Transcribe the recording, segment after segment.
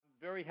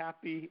very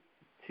happy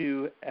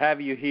to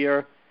have you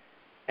here,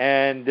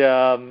 and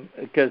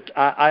because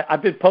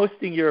I've been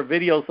posting your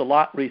videos a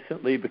lot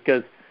recently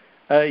because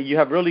you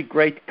have really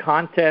great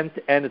content,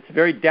 and it's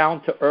very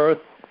down to earth,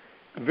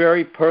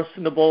 very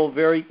personable,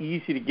 very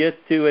easy to get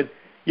to, and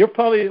you're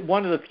probably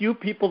one of the few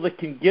people that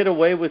can get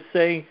away with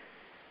saying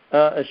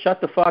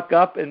 "shut the fuck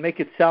up" and make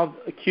it sound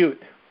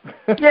cute.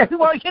 Yeah,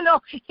 well,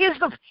 here's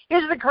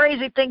the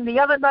crazy thing. The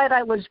other night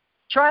I was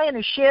trying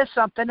to share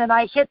something, and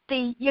I hit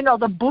the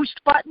boost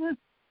button.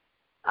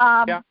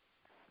 Yeah.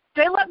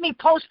 They let me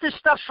post this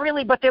stuff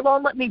freely, but they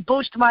won't let me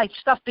boost my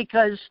stuff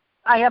because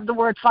I have the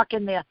word "fuck"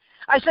 in there.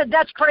 I said,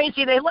 that's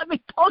crazy. They let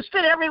me post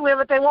it everywhere,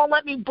 but they won't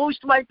let me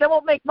they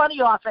won't make money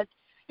off it.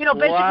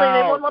 Basically, Wow.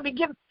 They won't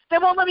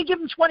let me give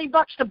them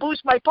 $20 to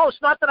boost my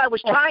post. Not that I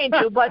was trying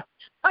to, but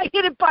I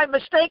hit it by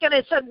mistake, and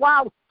I said,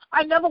 wow,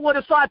 I never would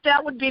have thought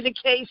that would be the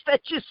case.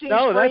 That just seems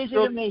crazy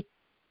to me.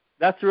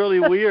 That's really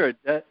weird.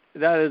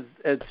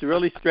 It's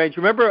really strange.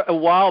 Remember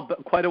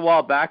quite a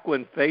while back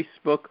when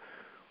Facebook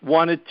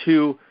wanted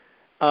to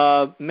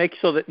make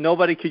so that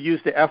nobody could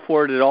use the F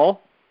word at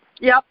all?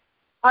 Yep.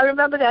 I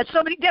remember that.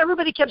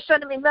 Everybody kept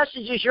sending me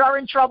messages, you're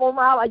in trouble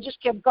now. I just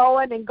kept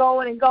going and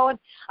going and going.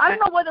 I don't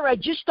know whether I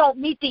just don't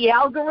meet the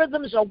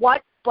algorithms or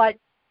what, but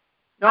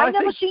I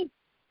don't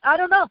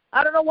know.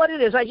 I don't know what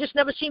it is. I just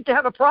never seem to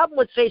have a problem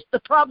with the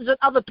problems that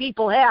other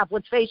people have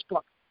with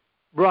Facebook.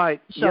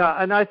 Right. So,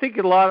 yeah, and I think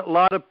a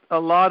lot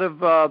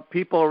of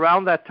people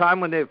around that time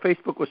when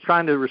Facebook was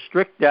trying to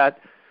restrict that,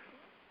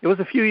 it was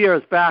a few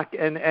years back,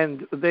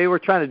 and they were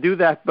trying to do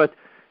that, but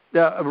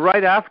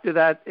right after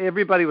that,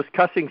 everybody was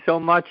cussing so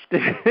much they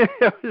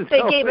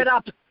gave it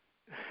up.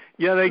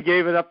 Yeah, they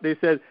gave it up. They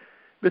said,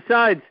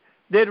 besides,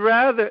 they'd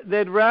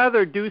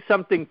rather do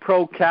something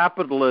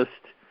pro-capitalist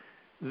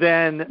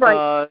than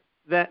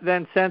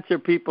censor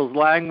people's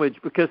language,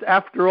 because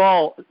after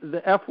all,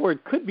 the F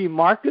word could be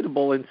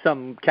marketable in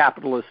some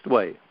capitalist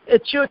way.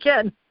 It sure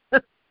can.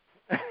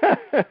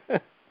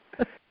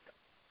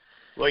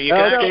 Well, you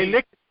can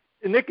okay,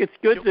 Nick, it's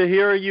good to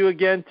hear you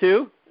again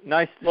too.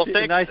 Nice to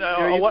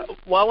hear you.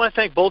 Well, I want to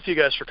thank both of you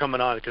guys for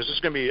coming on, because this is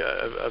going to be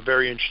a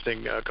very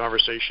interesting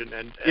conversation.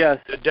 And yes,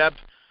 Deb,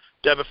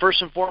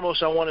 first and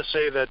foremost, I want to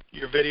say that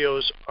your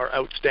videos are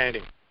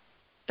outstanding.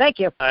 Thank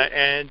you.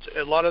 And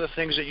a lot of the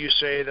things that you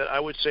say, that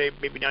I would say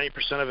maybe 90%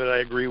 of it I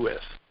agree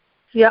with.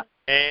 Yeah.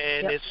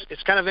 And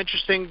it's kind of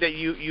interesting that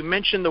you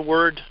mentioned the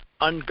word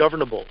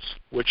ungovernables,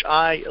 which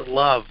I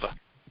love.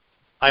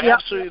 I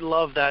absolutely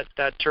love that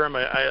term.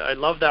 I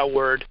love that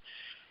word.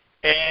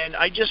 And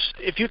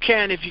if you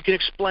can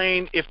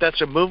explain if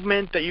that's a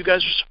movement that you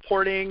guys are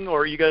supporting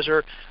or you guys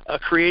are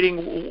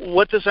creating,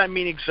 what does that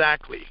mean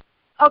exactly?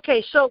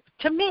 Okay, so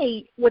to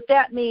me, what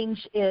that means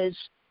is,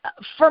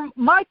 from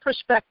my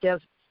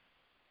perspective,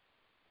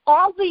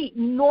 all the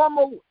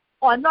normal,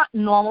 or not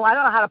normal, I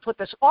don't know how to put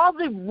this, all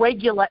the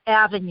regular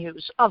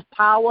avenues of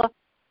power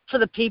for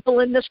the people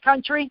in this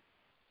country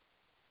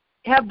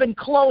have been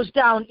closed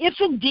down, if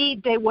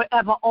indeed they were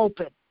ever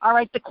open. All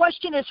right, the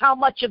question is how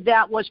much of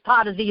that was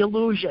part of the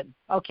illusion,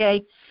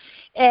 okay?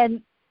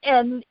 And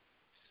I'm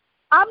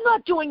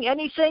not doing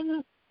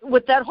anything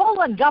with that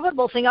whole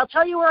ungovernable thing. I'll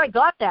tell you where I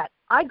got that.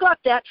 I got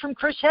that from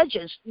Chris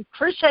Hedges.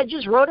 Chris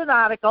Hedges wrote an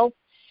article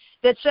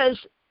that says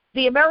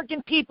the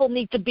American people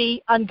need to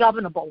be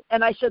ungovernable.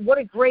 And I said, what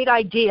a great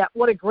idea,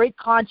 what a great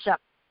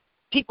concept.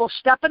 People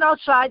stepping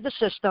outside the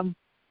system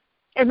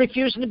and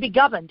refusing to be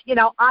governed.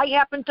 I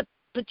happen to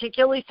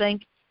particularly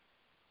think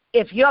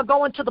if you're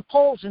going to the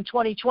polls in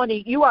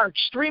 2020, you are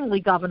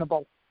extremely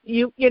governable.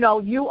 You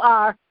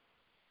are,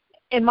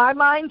 in my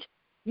mind,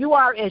 you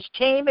are as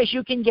tame as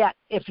you can get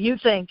if you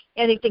think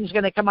anything's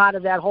going to come out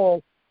of that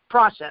whole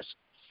process.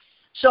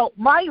 So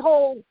my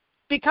whole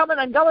becoming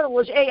ungovernable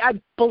is, I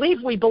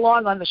believe we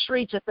belong on the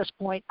streets at this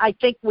point. I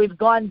think we've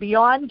gone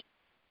beyond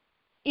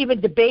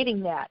even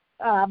debating that.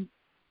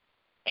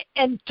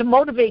 And to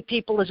motivate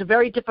people is a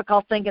very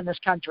difficult thing in this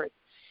country.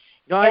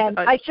 No,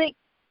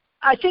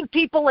 I think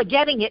people are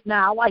getting it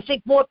now. I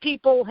think more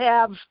people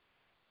have.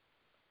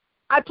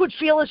 I put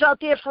feelers out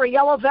there for a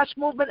yellow vest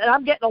movement, and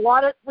I'm getting a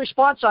lot of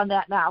response on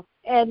that now.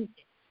 And,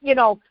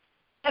 and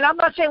I'm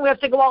not saying we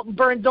have to go out and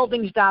burn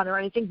buildings down or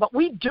anything, but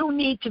we do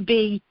need to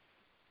be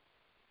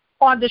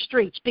on the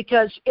streets,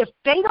 because if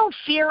they don't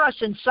fear us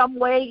in some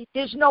way,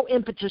 there's no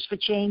impetus for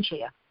change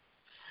here.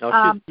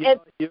 No,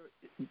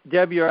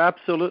 Deb, you're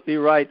absolutely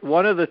right.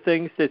 One of the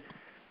things that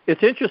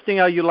it's interesting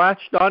how you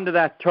latched onto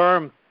that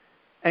term,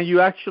 and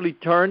you actually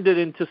turned it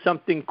into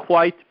something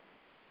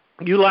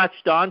you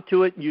latched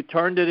onto it, and you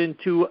turned it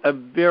into a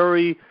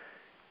very,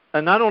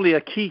 not only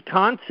a key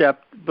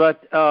concept,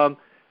 but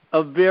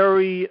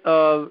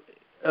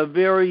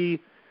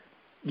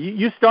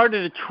you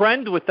started a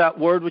trend with that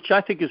word, which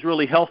I think is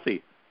really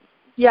healthy.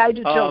 Yeah, I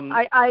do too.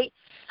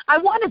 I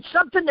wanted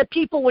something that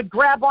people would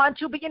grab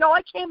onto, but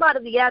I came out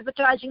of the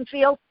advertising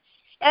field,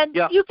 and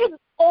you can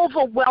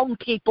overwhelm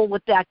people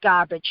with that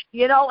garbage,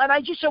 and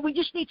I just said we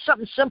just need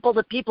something simple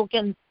that people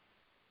can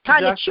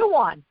kind of chew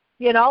on,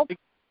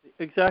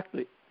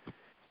 Exactly.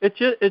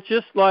 It's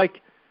just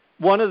like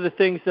one of the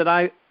things that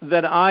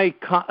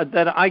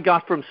I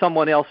got from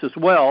someone else as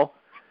well,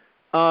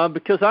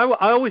 because I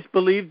always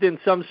believed in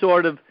some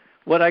sort of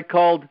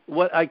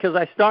because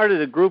I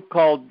started a group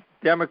called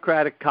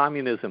Democratic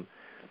Communism,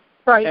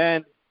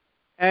 right?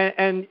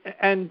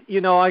 And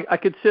I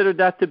considered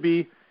that to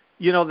be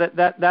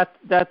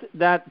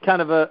that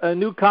kind of a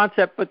new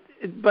concept,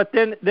 but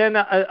then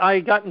I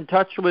got in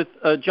touch with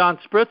John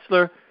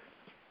Spritzler.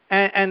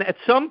 And at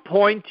some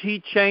point, he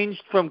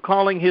changed from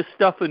calling his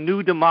stuff a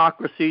new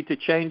democracy to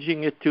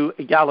changing it to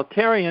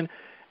egalitarian.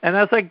 And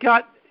as I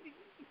got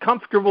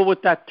comfortable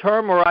with that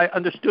term, or I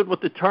understood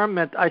what the term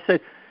meant, I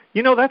said,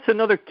 that's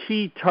another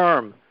key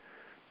term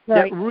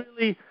that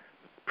really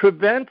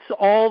prevents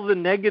all the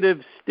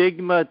negative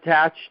stigma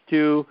attached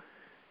to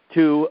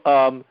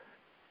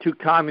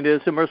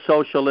communism or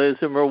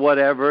socialism or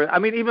whatever. I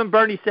mean, even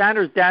Bernie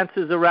Sanders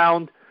dances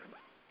around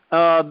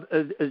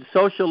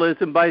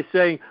socialism by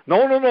saying,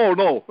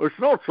 no, it's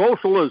not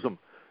socialism.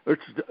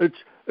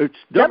 It's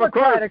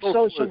democratic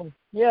socialism.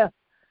 Yeah.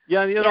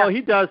 Yeah,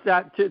 he does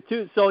that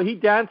too. So he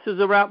dances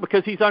around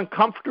because he's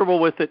uncomfortable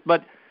with it.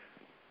 But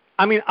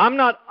I mean, I'm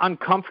not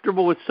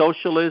uncomfortable with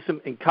socialism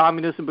and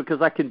communism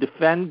because I can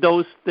defend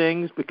those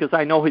things because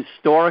I know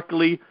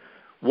historically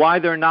why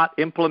they're not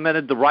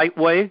implemented the right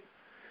way.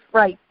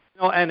 Right.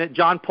 And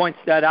John points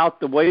that out.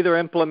 The way they're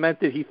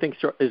implemented, he thinks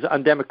is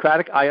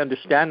undemocratic. I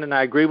understand, and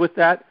I agree with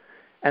that.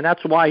 And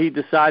that's why he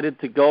decided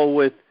to go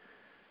with,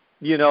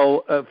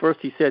 first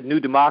he said new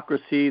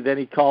democracy, then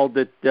he called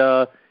it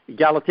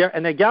egalitarian.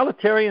 And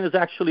egalitarian is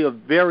actually a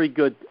very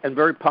good and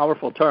very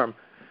powerful term.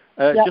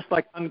 Just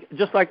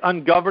like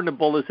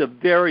ungovernable is a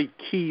very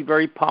key,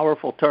 very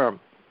powerful term.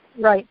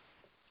 Right.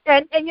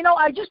 And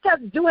I just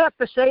do have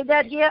to say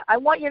that here. I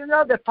want you to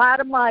know that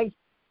part of my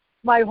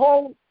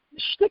whole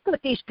shtick with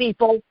these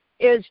people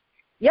is,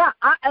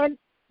 and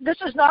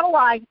this is not a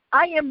lie,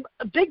 I am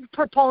a big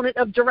proponent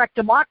of direct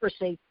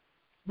democracy,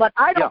 but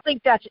I don't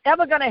think that's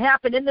ever going to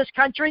happen in this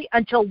country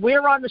until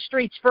we're on the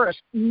streets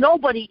first.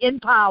 Nobody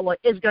in power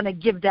is going to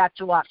give that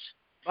to us.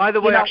 By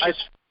the way, I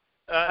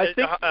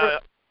think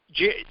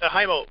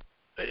Jaimo,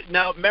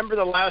 now remember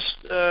the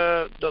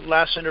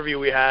last interview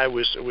we had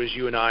was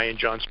you and I and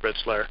John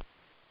Spritzler,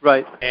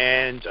 right?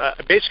 And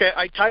basically,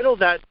 I titled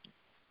that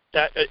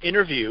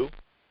interview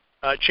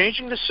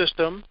 "Changing the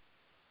System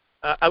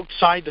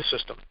Outside the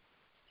System."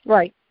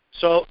 Right.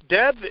 So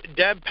Deb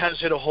has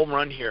hit a home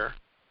run here.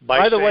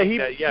 By the way,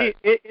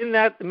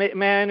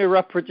 may I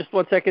interrupt for just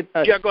 1 second?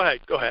 Go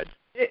ahead.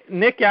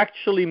 Nick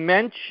actually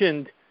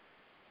mentioned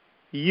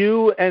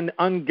you and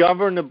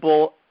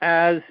ungovernable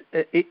as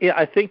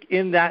I think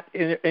in that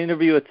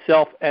interview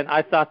itself, and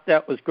I thought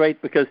that was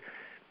great because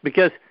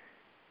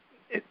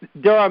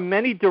there are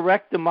many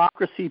direct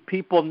democracy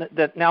people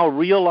that now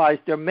realize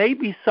there may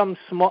be some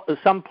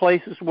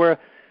places where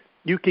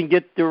you can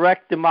get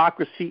direct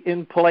democracy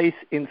in place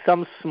in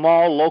some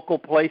small local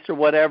place or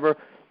whatever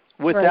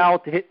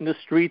without hitting the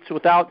streets,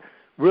 without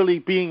really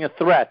being a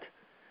threat.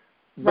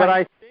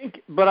 Right.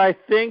 But I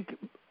think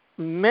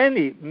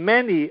many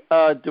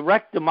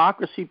direct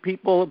democracy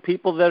people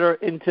that are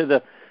into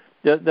the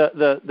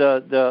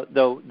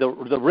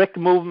RIC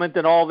movement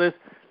and all this,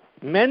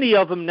 many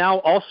of them now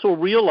also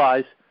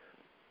realize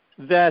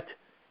that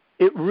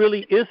it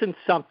really isn't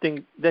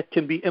something that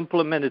can be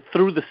implemented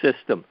through the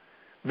system.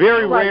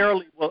 Very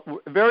rarely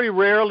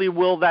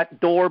will that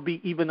door be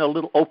even a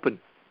little open.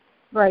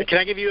 Right. Can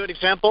I give you an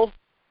example?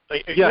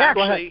 Yeah,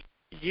 go ahead.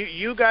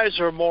 You guys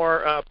are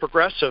more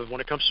progressive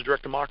when it comes to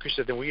direct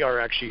democracy than we are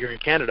actually here in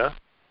Canada,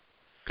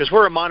 because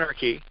we're a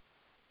monarchy.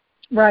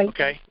 Right.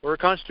 Okay, we're a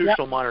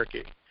constitutional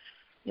monarchy.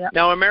 Yeah.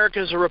 Now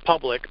America is a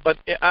republic, but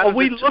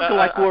we look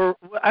like we're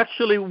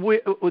actually.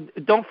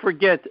 Don't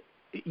forget,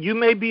 you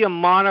may be a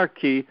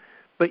monarchy,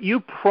 but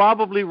you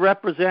probably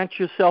represent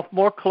yourself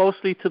more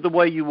closely to the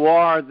way you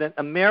are. Than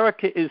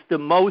America is the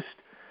most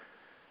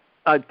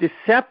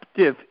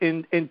deceptive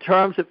in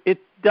terms of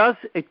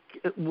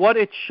what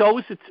it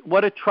shows,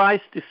 what it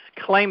tries to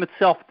claim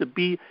itself to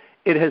be.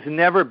 It has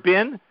never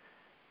been,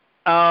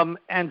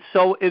 and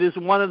so it is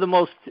one of the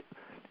most.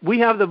 We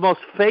have the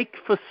most fake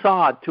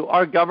facade to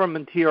our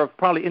government here of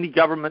probably any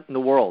government in the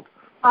world.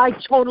 I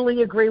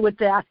totally agree with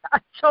that.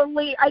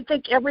 I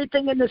think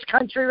everything in this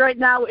country right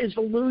now is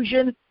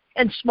illusion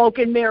and smoke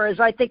and mirrors.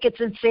 I think it's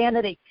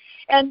insanity.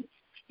 And,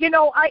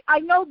 I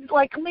know,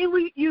 like,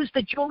 we use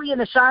the Julian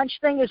Assange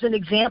thing as an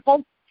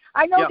example.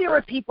 I know there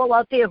are people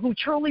out there who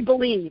truly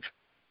believe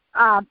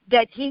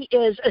that he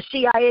is a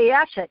CIA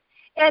asset.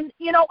 And,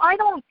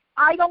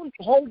 I don't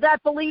hold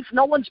that belief.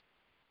 No one's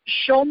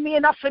shown me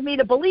enough for me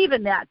to believe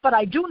in that. But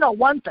I do know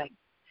one thing.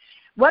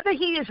 Whether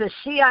he is a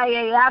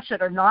CIA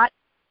asset or not,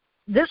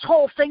 this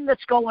whole thing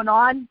that's going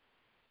on,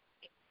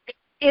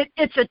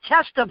 it's a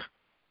test of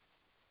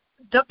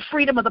the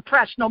freedom of the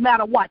press, no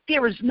matter what.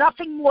 There is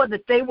nothing more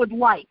that they would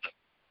like.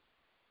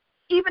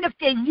 Even if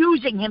they're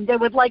using him, they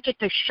would like it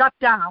to shut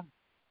down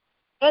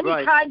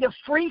any kind of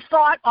free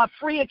thought or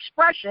free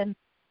expression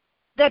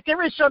that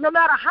there is. So no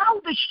matter how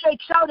this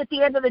shakes out at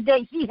the end of the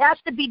day, he has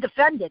to be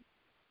defended.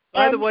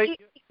 By the way,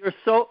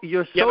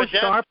 you're Yeah, so but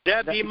sharp.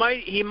 Deb, he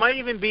might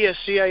even be a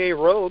CIA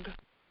rogue.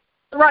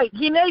 Right,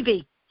 he may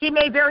be. He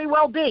may very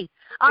well be.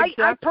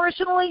 Exactly. I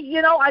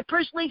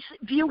personally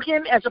view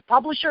him as a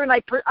publisher, and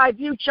I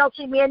view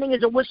Chelsea Manning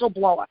as a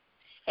whistleblower.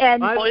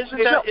 And Well,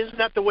 isn't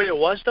that the way it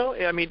was though?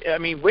 I mean,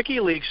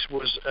 WikiLeaks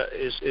was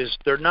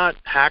they're not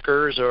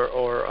hackers or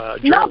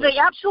journalists. No, they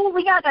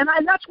absolutely not, and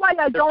that's why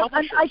I They're don't.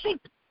 And I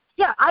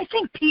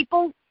think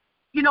people,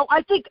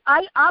 I think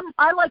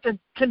I like a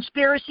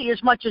conspiracy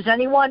as much as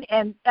anyone,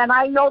 and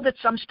I know that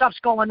some stuff's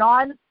going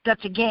on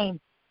that's a game,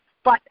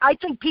 but I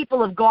think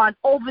people have gone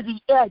over the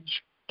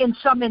edge in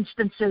some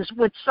instances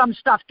with some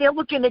stuff. They're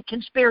looking at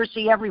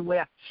conspiracy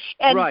everywhere,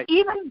 and Right.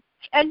 even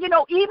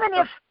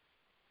if,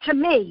 to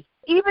me,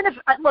 even if,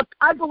 look,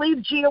 I believe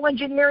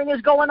geoengineering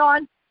is going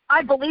on.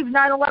 I believe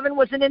 9/11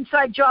 was an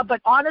inside job,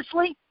 but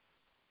honestly,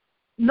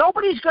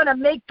 nobody's going to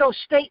make those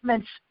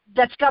statements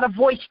that's got a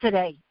voice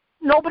today.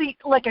 Nobody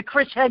like a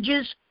Chris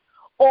Hedges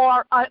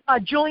or a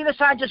Julian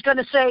Assange is going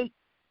to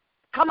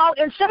come out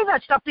and say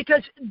that stuff,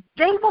 because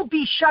they will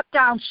be shut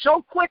down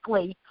so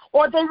quickly,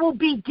 or they will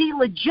be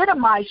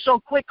delegitimized so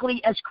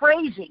quickly as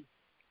crazy,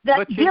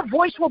 that their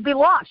voice will be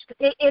lost.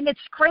 And it's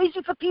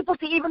crazy for people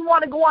to even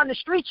want to go on the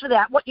streets for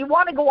that. What you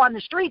want to go on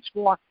the streets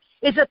for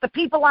is that the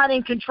people aren't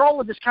in control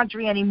of this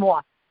country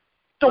anymore.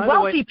 The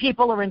wealthy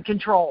people are in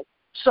control.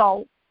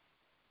 So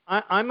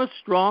I'm a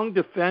strong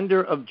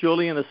defender of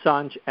Julian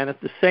Assange, and at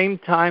the same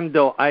time,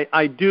 though,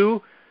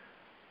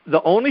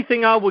 the only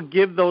thing I would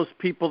give those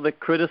people that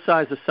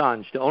criticize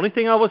Assange, the only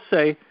thing I would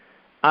say,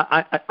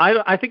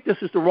 I think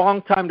this is the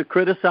wrong time to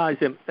criticize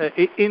him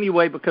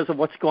anyway, because of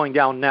what's going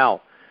down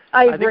now.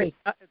 I agree.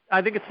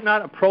 I think it's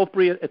not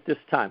appropriate at this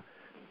time.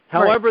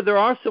 However, Right. There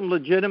are some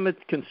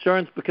legitimate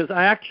concerns, because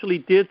I actually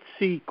did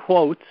see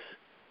quotes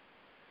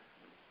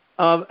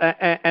of,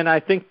 and I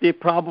think they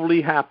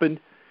probably happened,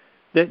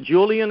 that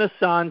Julian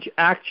Assange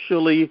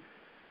actually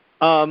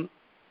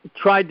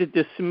tried to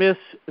dismiss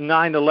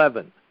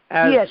 9/11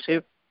 as Yes.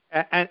 if,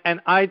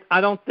 and I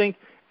don't think,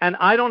 and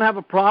I don't have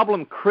a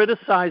problem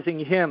criticizing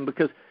him,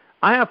 because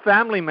I have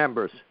family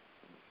members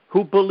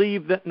who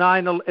believe that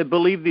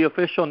believe the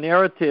official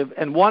narrative,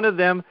 and one of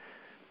them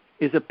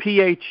is a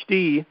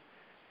PhD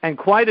and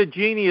quite a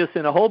genius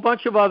in a whole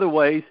bunch of other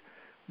ways,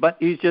 but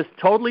he's just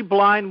totally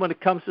blind when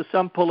it comes to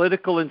some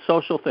political and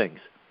social things.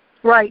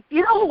 Right.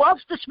 You know who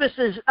else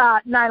dismisses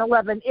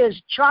 9/11 is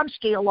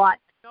Chomsky a lot.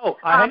 No,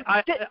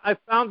 I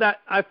found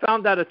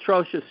that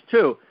atrocious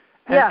too.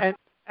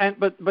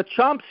 But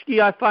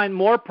Chomsky I find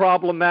more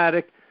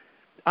problematic.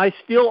 I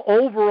still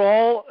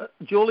overall,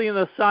 Julian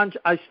Assange,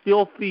 I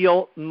still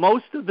feel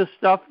most of the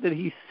stuff that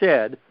he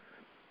said,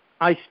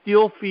 I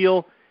still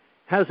feel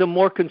has a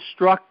more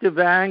constructive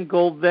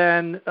angle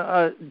than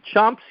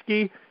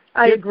Chomsky.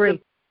 I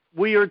agree.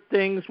 Weird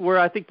things where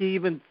I think he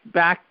even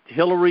backed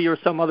Hillary or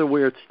some other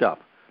weird stuff.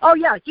 Oh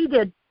yeah, he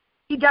did.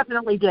 He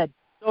definitely did.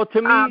 So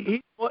to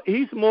me,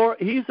 he's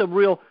a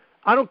real.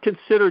 I don't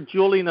consider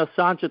Julian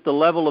Assange at the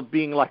level of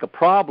being like a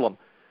problem,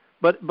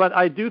 but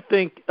I do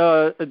think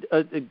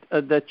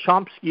that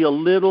Chomsky a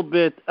little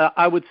bit.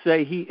 I would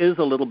say he is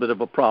a little bit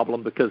of a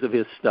problem because of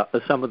his stuff,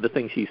 some of the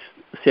things he's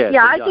said.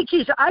 Yeah, I think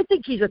he's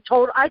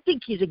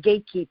a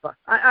gatekeeper.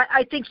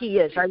 I think he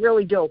is. I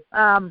really do.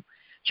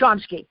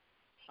 Chomsky.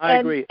 I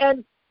agree.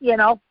 And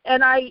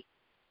I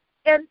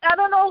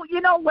don't know,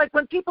 like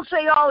when people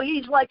say, oh,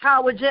 he's like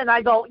Howard Zinn,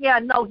 I go, yeah,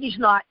 no, he's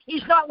not.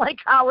 He's not like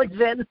Howard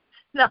Zinn.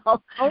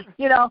 No,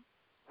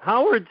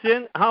 Howard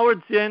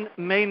Zinn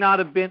may not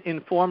have been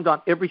informed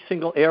on every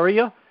single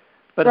area,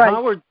 but right.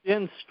 Howard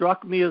Zinn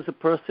struck me as a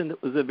person that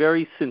was a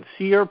very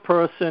sincere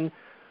person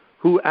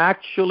who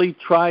actually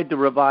tried to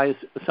revise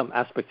some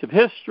aspects of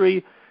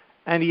history,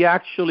 and he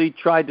actually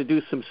tried to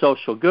do some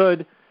social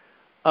good.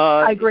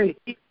 I agree.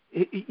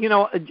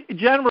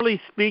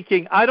 Generally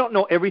speaking, I don't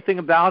know everything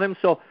about him,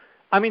 so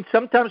I mean,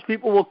 sometimes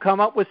people will come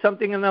up with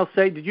something and they'll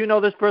say, "Did you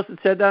know this person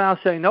said that?" And I'll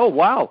say, "No,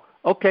 wow,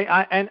 okay."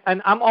 And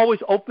I'm always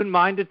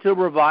open-minded to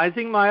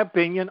revising my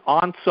opinion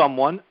on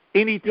someone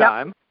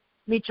anytime. Yep.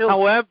 Me too.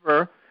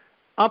 However,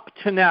 up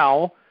to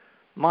now,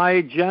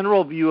 my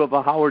general view of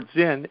a Howard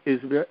Zinn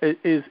is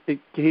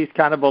he's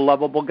kind of a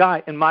lovable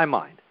guy in my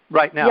mind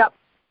right now. Yep.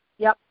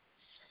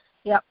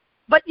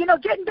 But,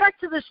 getting back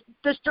to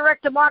this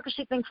direct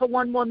democracy thing for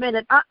one more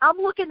minute, I'm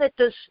looking at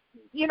this,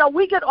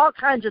 we got all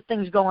kinds of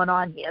things going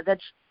on here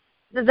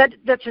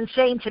that's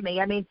insane to me.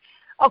 I mean,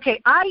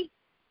 okay, I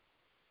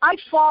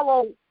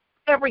follow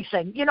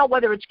everything,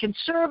 whether it's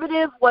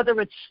conservative, whether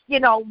it's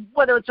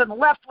on the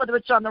left, whether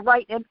it's on the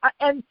right.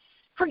 And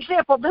for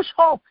example, this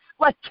whole,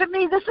 like, to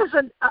me, this is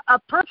a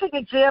perfect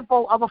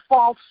example of a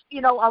false,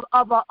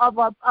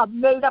 of a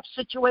made-up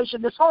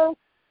situation. This whole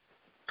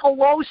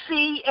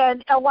Pelosi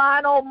and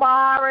Ilhan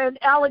Omar and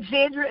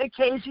Alexandria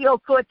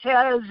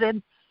Ocasio-Cortez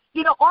and,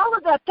 all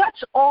of that,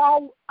 that's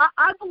all,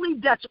 I believe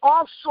that's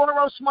all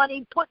Soros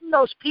money, putting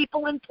those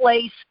people in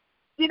place.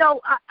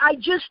 I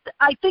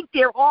think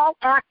they're all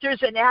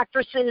actors and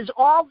actresses,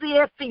 all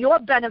there for your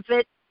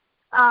benefit,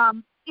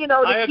 to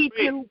keep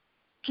you,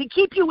 can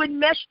keep you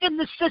enmeshed in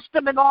the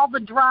system and all the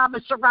drama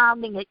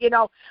surrounding it.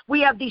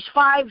 We have these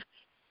 5,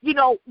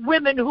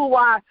 women who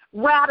are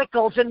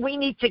radicals, and we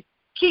need to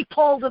keep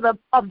hold of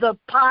the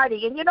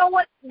party. And you know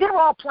what? They're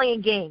all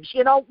playing games.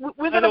 We're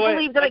going to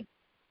believe that.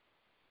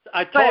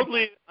 I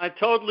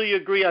totally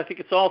agree. I think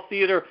it's all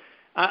theater.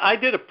 I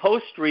did a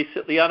post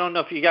recently. I don't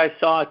know if you guys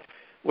saw it,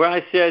 where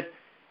I said,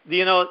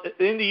 in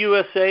the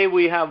USA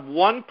we have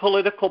one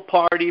political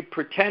party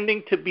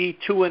pretending to be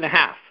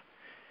 2.5.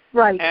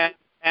 Right.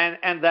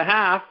 And the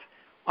half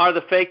are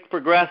the fake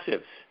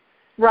progressives.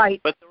 Right.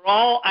 But they're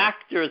all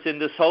actors in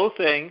this whole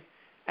thing,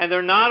 and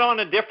they're not on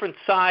a different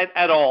side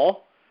at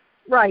all.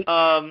 Right.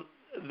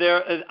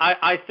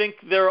 I think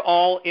they're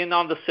all in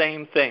on the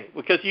same thing,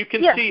 because you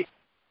can see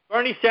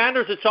Bernie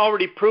Sanders. It's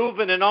already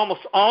proven, and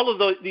almost all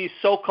of these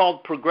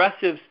so-called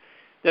progressives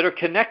that are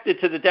connected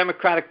to the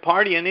Democratic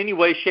Party in any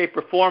way, shape,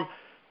 or form,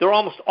 they're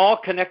almost all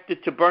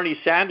connected to Bernie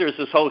Sanders'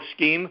 whole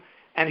scheme,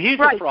 and he's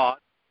a fraud.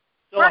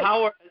 So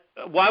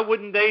why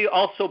wouldn't they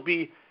also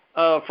be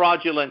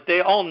fraudulent?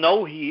 They all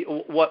know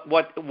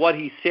what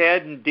he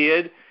said and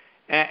did,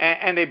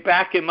 and they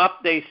back him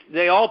up.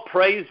 They all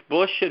praise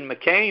Bush and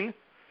McCain.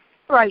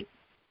 Right.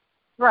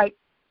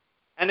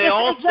 And they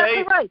all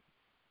say,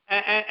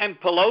 and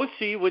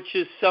Pelosi, which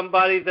is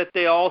somebody that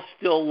they all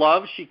still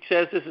love. She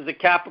says this is a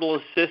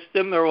capitalist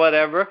system or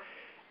whatever.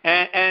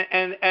 And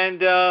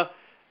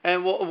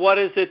what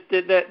is it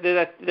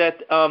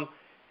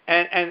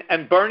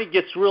and Bernie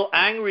gets real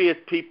angry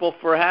at people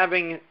for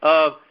having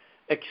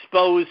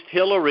exposed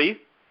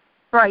Hillary.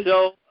 Right.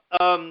 So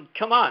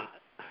come on.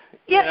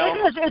 Yeah, it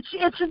is.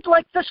 It's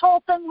like this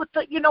whole thing with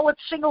with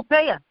single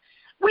payer.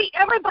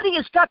 Everybody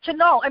has got to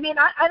know. I mean,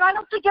 I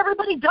don't think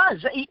everybody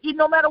does.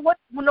 No matter what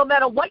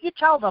you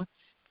tell them,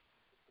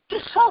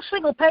 this whole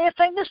single payer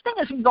thing, this thing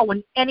isn't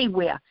going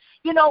anywhere.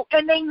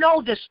 And they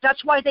know this.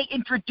 That's why they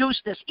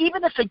introduced this.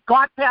 Even if it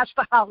got past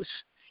the House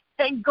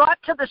and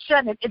got to the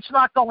Senate, it's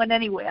not going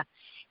anywhere.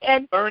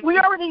 And we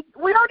already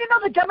know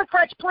the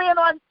Democrats plan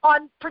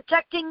on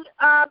protecting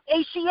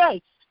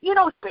ACA.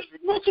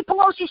 Nancy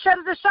Pelosi said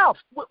it herself.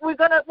 We're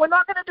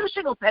not gonna do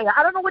single payer.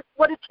 I don't know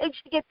what it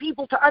takes to get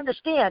people to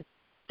understand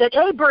that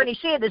A, Bernie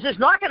Sanders is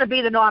not going to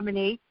be the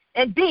nominee,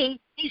 and B,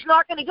 he's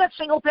not going to get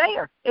single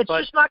payer. It's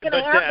just not going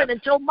to happen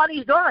until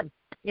money's gone.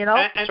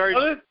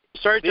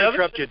 Sorry to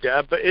interrupt you,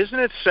 Deb, but isn't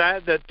it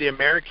sad that the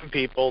American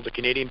people, the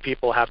Canadian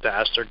people, have to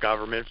ask their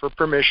government for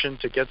permission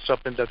to get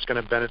something that's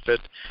going to benefit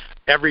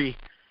every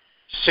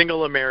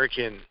single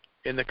American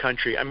in the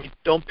country? I mean,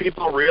 don't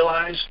people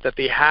realize that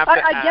they have to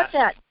ask get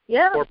that.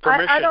 Yeah. for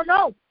permission? I don't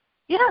know.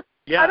 Yeah.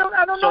 I don't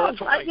know. That's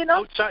why,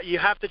 outside, you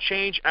have to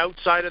change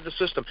outside of the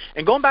system.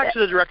 And going back to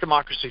the direct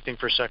democracy thing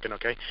for a second,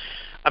 okay?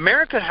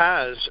 America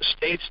has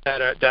states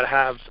that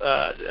have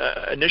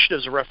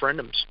initiatives and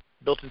referendums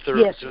built into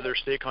their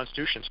state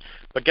constitutions.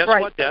 But guess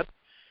what, Deb?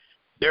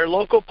 They're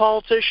local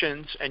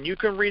politicians, and you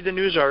can read the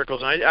news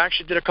articles, and I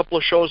actually did a couple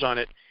of shows on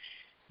it.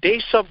 They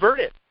subvert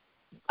it.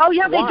 Oh,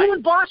 yeah, they do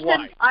in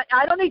Boston.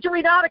 I don't need to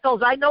read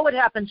articles. I know it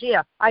happens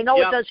here. I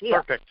know it does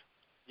here. Perfect.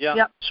 Yeah.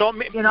 Yep. So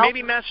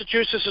maybe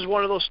Massachusetts is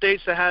one of those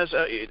states that has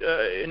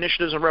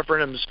initiatives and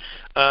referendums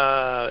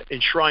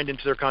enshrined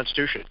into their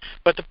constitution.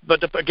 But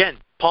again,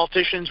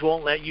 politicians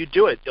won't let you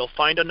do it. They'll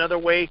find another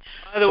way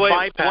to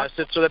bypass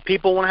it so that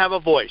people won't have a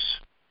voice.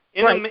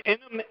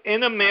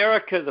 In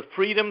America, the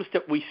freedoms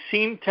that we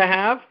seem to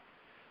have,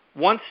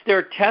 once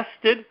they're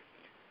tested,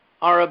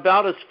 are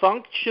about as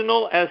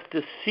functional as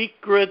the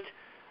secret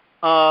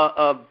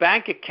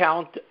bank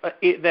account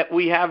that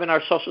we have in our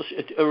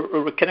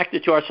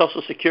connected to our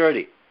Social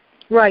Security.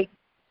 Right.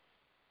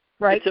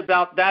 It's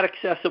about that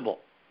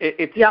accessible.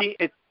 It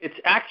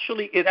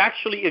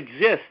actually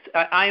exists.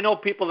 I know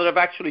people that have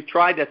actually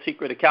tried that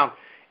secret account.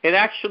 It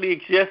actually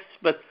exists,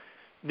 but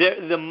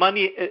the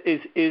money is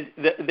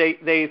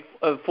they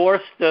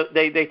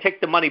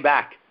take the money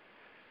back.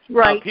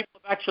 Right.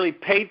 People have actually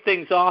paid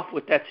things off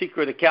with that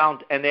secret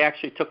account, and they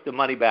actually took the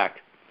money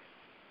back.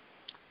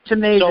 It's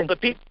amazing.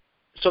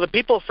 So the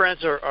people of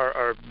France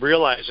are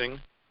realizing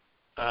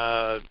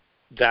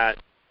that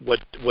what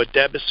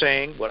Deb is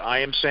saying, what I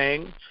am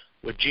saying,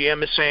 what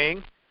GM is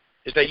saying,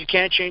 is that you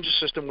can't change the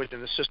system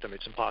within the system.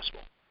 It's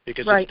impossible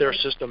because it's their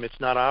system. It's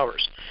not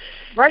ours.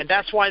 Right. And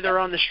that's why they're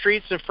on the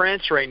streets in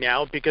France right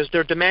now, because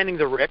they're demanding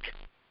the RIC.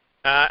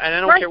 And I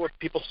don't care what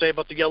people say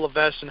about the yellow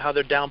vests and how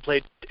they're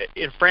downplayed.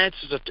 In France,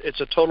 it's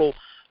a total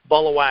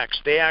ball of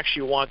wax. They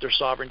actually want their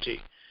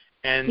sovereignty.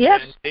 And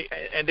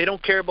they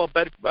don't care about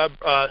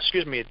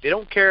they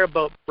don't care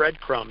about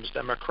breadcrumbs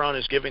that Macron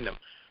is giving them.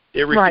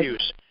 They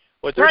refuse.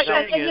 What they're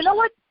saying is, you know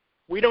what?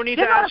 We don't need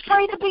to ask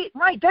you.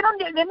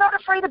 They're not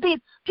afraid to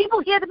be. People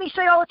hear me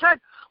say all the time,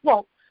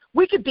 well,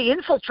 we could be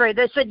infiltrated.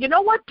 They said, you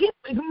know what?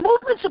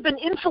 Movements have been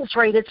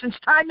infiltrated since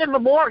time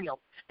immemorial.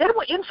 They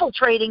were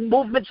infiltrating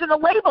movements in the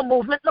labor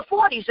movement in the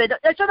 40s.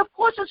 I said, of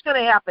course it's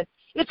going to happen.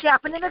 It's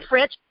happening in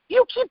France.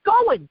 You keep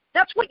going.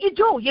 That's what you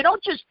do. You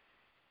don't just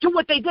do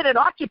what they did at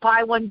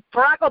Occupy when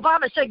Barack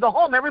Obama said go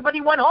home.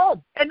 Everybody went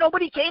home, and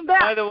nobody came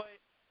back. By the way,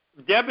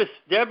 Deb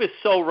is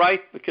so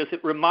right, because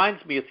it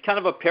reminds me, it's kind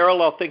of a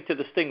parallel thing to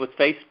this thing with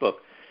Facebook.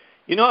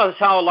 You know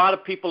how a lot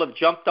of people have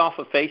jumped off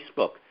of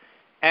Facebook.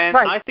 And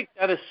Right. I think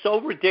that is so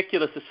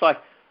ridiculous. It's like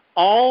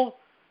all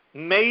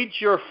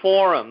major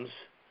forums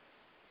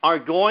are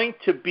going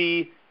to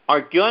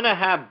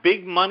have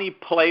big money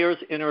players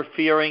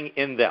interfering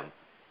in them.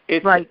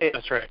 Right.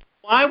 That's right.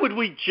 Why would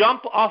we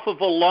jump off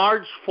of a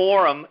large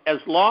forum as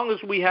long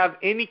as we have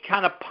any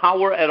kind of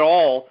power at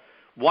all?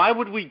 Why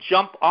would we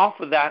jump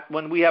off of that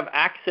when we have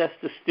access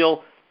to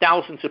still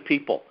thousands of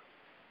people?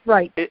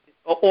 Right.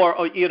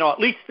 Or at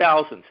least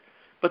thousands.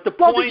 But the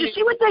Well, point did you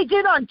see what they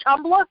did on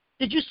Tumblr?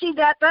 Did you see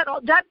that?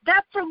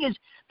 That thing is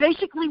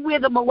basically where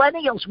the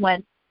millennials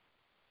went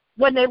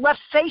when they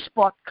left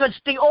Facebook, because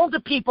the older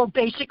people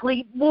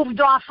basically moved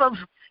off of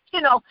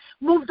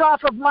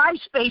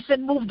MySpace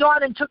and moved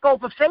on and took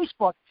over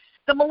Facebook.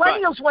 The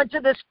millennials went to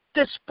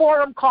this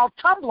forum called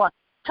Tumblr.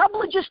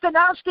 Tumblr just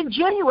announced in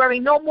January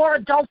no more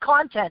adult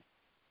content.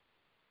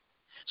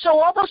 So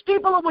all those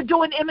people who were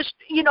doing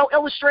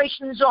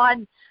illustrations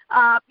on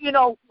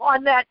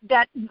on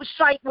that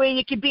site where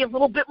you can be a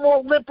little bit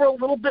more liberal, a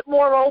little bit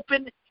more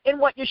open in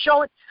what you're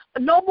showing,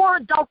 no more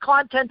adult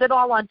content at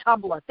all on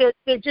Tumblr.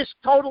 They're just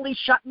totally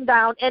shutting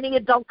down any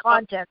adult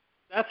content.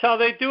 That's how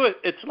they do it.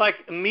 It's like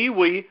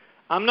MeWe.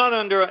 I'm not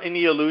under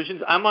any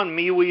illusions. I'm on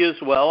MeWe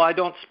as well. I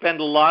don't spend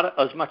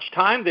as much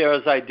time there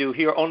as I do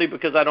here, only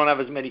because I don't have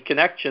as many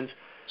connections.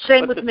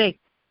 Same with me.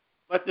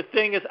 But the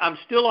thing is, I'm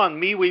still on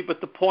MeWe,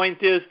 but the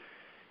point is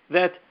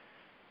that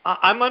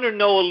I'm under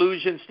no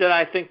illusions that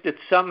I think that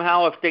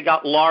somehow if they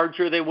got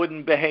larger, they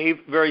wouldn't behave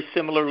very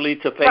similarly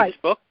to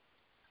Facebook.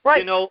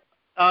 Right.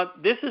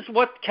 This is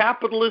what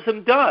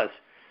capitalism does.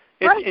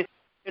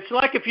 It's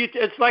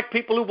like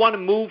people who want to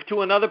move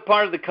to another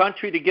part of the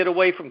country to get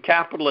away from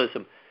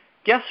capitalism.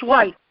 Guess what?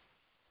 Right.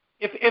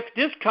 If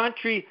this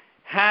country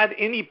had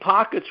any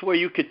pockets where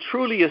you could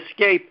truly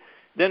escape,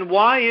 then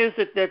why is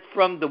it that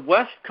from the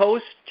West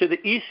Coast to the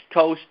East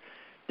Coast,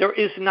 there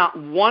is not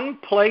one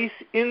place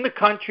in the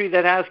country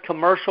that has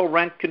commercial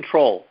rent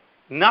control?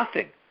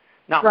 Nothing.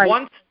 Not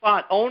one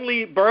spot.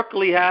 Only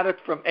Berkeley had it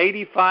from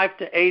 85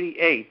 to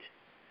 88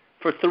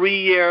 for 3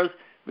 years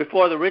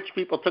before the rich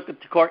people took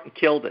it to court and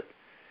killed it.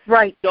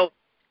 Right. So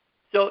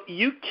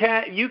you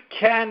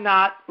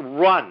cannot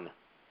run.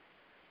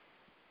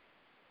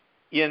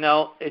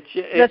 That's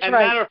right.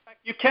 Matter of fact,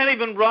 you can't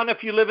even run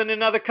if you live in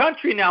another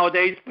country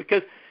nowadays,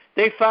 because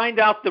they find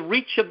out the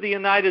reach of the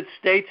United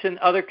States and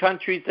other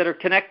countries that are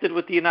connected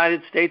with the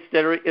United States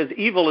that are as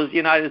evil as the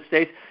United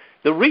States.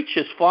 The reach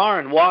is far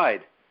and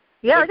wide.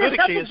 Yeah, that's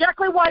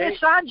exactly why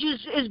Assange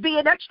is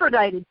being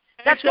extradited.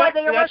 That's why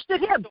they arrested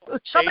him.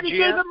 Somebody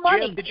gave him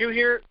money. Did you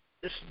hear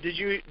this? Did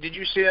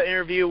you see that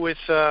interview with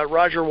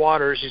Roger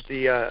Waters?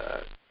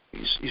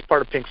 He's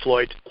part of Pink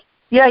Floyd.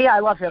 Yeah, I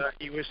love him.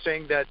 He was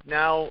saying that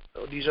now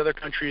these other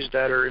countries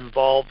that are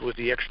involved with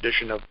the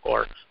extradition of,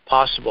 or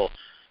possible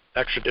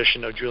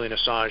extradition of Julian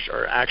Assange,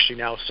 are actually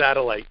now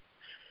satellite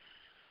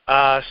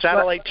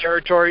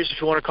territories,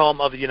 if you want to call them,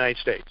 of the United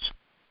States.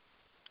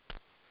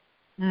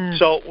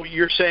 So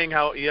you're saying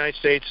how the United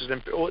States it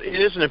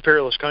is an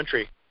imperialist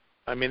country.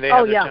 I mean, they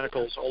have their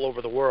tentacles all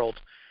over the world.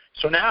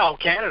 So now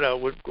Canada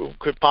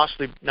could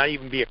possibly not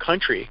even be a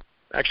country.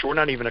 Actually, we're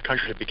not even a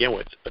country to begin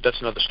with, but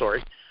that's another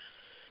story.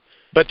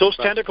 But those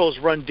tentacles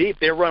run deep.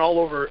 They run all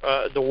over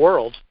the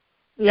world.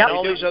 Yep. And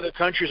all these other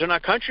countries are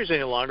not countries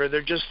any longer.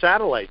 They're just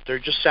satellites. They're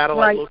just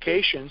satellite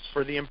locations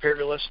for the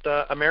imperialist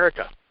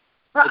America.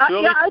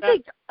 I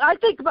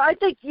think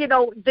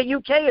the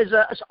UK is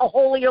a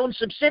wholly owned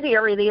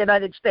subsidiary of the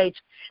United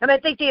States, and I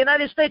think the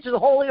United States is a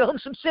wholly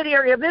owned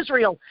subsidiary of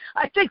Israel.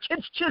 I think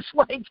it's just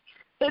like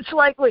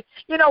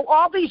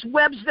all these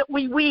webs that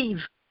we weave,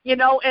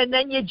 and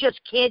then you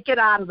just can't get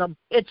out of them.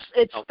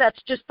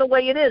 That's just the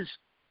way it is.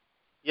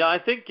 Yeah, I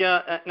think,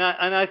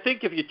 and I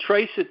think if you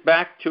trace it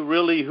back to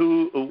really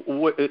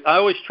I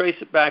always trace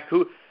it back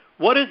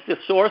what is the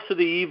source of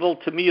the evil?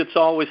 To me, it's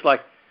always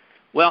like,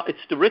 well, it's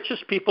the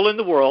richest people in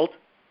the world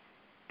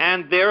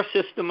and their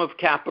system of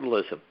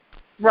capitalism.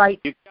 Right.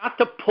 You've got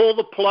to pull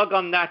the plug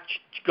on that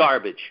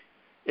garbage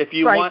if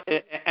you want,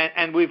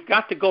 and we've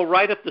got to go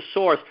right at the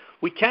source.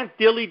 We can't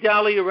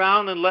dilly-dally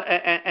around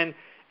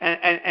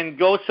and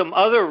go some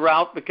other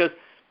route, because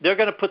they're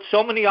going to put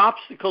so many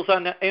obstacles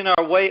in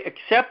our way.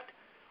 Except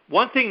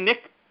one thing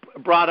Nick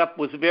brought up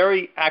was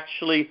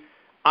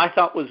I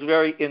thought was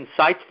very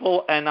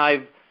insightful, and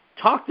I've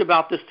talked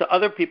about this to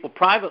other people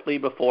privately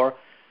before,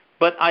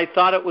 but I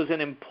thought it was a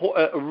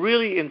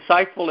really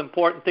insightful,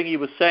 important thing he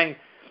was saying.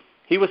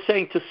 He was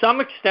saying, to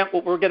some extent,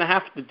 what we're going to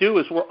have to do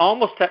is we're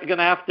almost going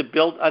to have to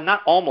build,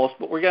 not almost,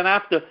 but we're going to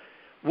have to,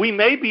 we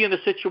may be in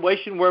a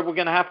situation where we're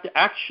going to have to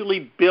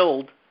actually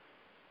build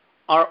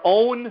our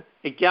own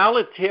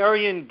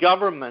egalitarian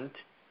government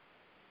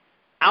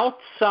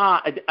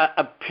outside,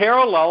 a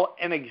parallel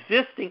and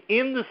existing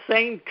in the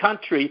same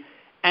country,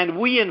 and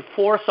we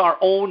enforce our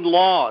own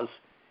laws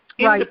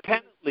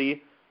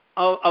independently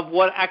of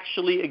what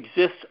actually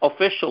exists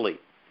officially.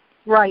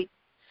 Right.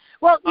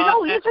 Well,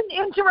 here's an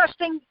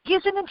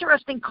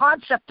interesting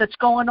concept that's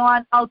going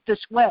on out this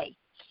way.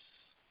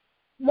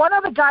 One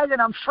other guy that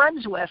I'm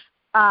friends with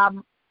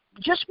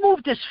just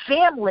moved his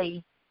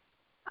family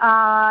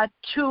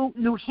to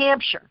New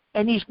Hampshire,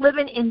 and he's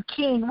living in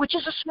Keene, which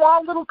is a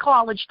small little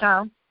college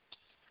town.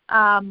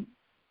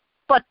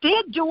 But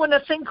they're doing a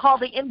thing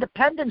called the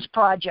Independence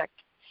Project.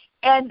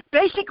 And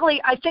basically,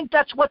 I think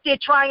that's what they're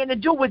trying to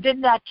do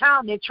within that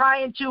town. They're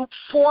trying to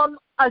form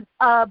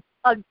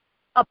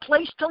a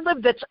place to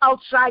live that's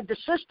outside the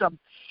system.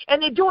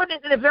 And they're doing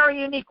it in a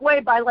very unique way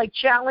by, like,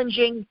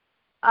 challenging,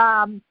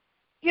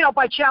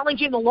 by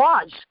challenging the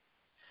laws.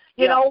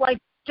 You know, like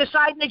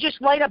deciding to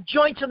just light up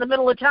joints in the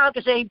middle of town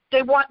because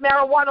they want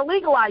marijuana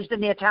legalized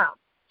in their town.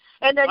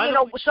 And then,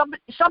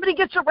 somebody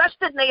gets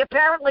arrested and they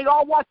apparently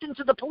all walked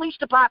into the police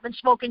department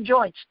smoking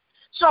joints.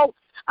 So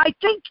I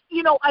think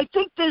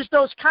there's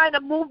those kind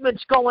of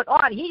movements going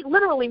on. He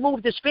literally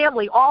moved his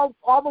family all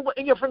the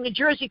way from New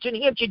Jersey to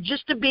New Hampshire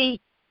just to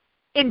be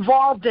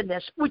involved in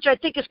this, which I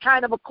think is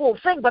kind of a cool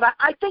thing. But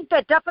I think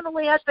that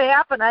definitely has to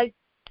happen. I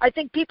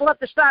think people have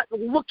to start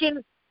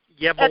looking.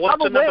 Yeah, but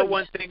what's the number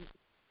one thing?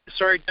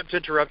 Sorry to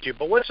interrupt you,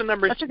 but what's the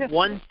number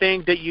one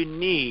thing that you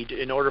need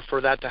in order for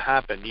that to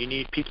happen? You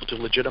need people to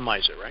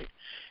legitimize it, right?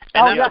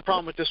 And that's the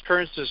problem with this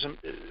current system.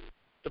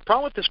 The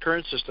problem with this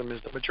current system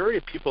is the majority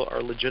of people are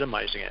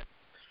legitimizing it.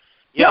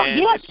 Yeah.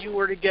 And if you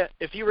were to get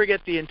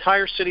the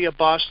entire city of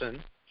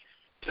Boston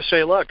to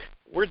say, look,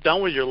 we're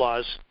done with your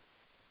laws,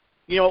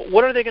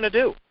 what are they going to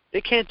do?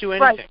 They can't do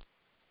anything. Right.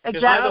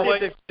 Exactly. Now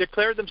they've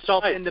declared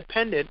themselves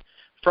independent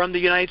from the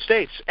United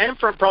States and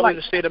from probably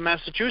the state of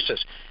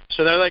Massachusetts.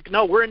 So they're like,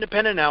 no, we're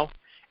independent now.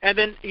 And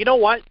then, you know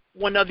what?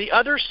 When the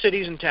other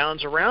cities and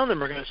towns around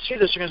them are going to see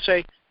this, they're going to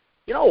say,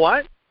 you know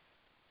what?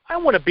 I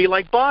want to be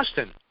like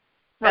Boston.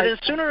 Right. And then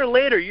sooner or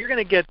later, you're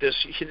going to get this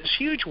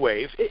huge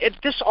wave.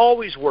 This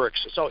always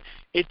works. So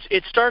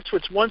it starts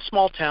with one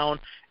small town,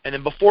 and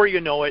then before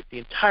you know it, the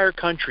entire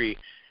country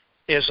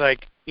is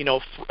like,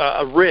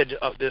 rid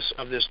of this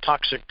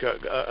toxic the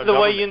government.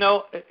 way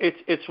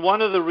it's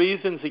one of the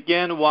reasons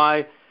again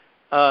why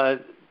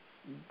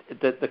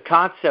the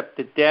concept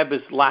that Deb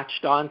is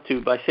latched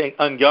onto by saying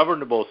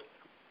ungovernables,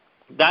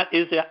 that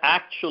is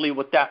actually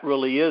what that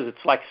really is.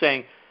 It's like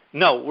saying,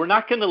 no, we're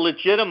not going to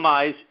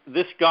legitimize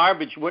this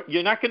garbage.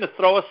 You're not going to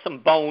throw us some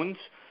bones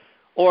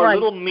or a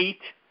little meat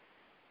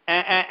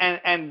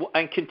and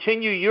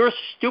continue your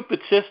stupid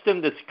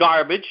system that's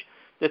garbage,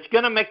 that's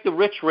going to make the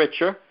rich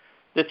richer,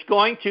 that's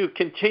going to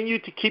continue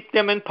to keep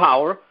them in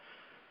power.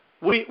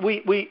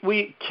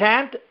 We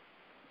can't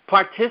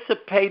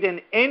participate in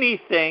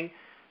anything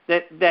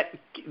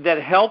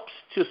that helps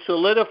to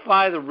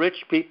solidify the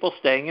rich people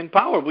staying in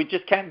power. We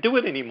just can't do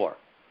it anymore.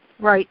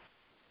 Right.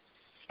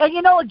 And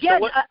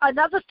again,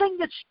 another thing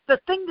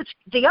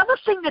the other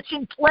thing that's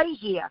in play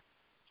here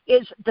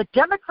is the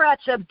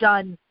Democrats have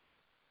done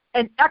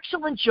an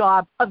excellent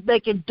job of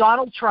making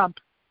Donald Trump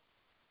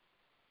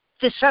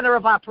the center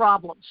of our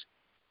problems.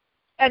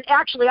 And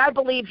actually, I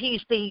believe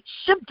he's the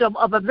symptom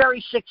of a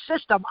very sick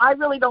system. I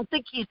really don't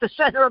think he's the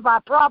center of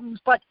our problems,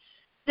 but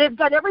they've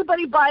got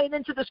everybody buying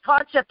into this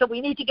concept that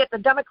we need to get the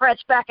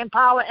Democrats back in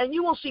power, and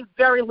you will see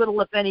very little,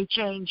 if any,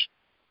 change.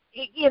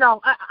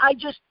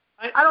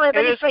 I don't have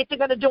any faith they're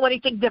going to do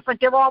anything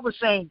different. They're all the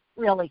same,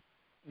 really.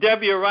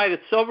 Deb, you're right.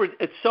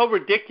 It's so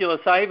ridiculous.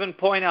 I even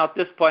point out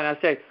this point. I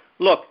say,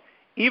 look,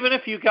 even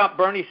if you got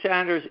Bernie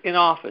Sanders in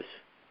office,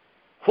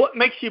 what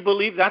makes you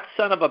believe that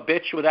son of a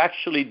bitch would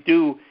actually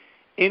do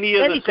any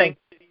of the things?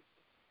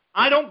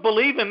 I don't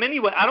believe him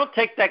anyway. I don't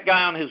take that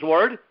guy on his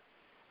word.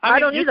 I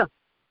don't either.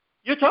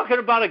 You're talking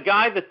about a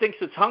guy that thinks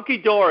it's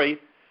hunky-dory,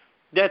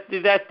 that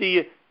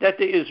the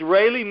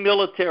Israeli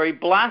military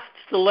blasts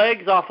the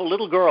legs off of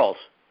little girls.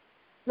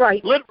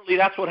 Right. Literally,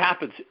 that's what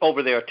happens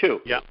over there,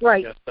 too. Yeah.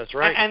 Right. Yes, that's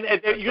right. And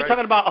you're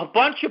talking about a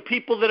bunch of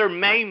people that are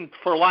maimed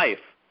for life.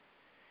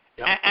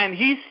 Yeah. And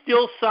he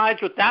still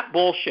sides with that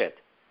bullshit.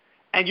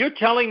 And you're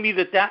telling me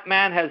that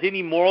man has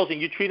any morals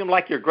and you treat him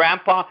like your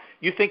grandpa?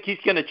 You think he's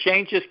going to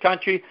change this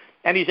country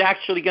and he's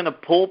actually going to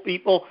pull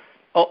people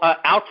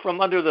out from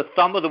under the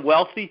thumb of the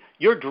wealthy?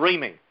 You're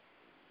dreaming.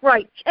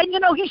 Right. And,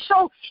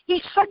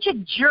 he's such a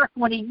jerk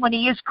when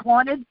he is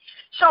cornered.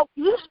 So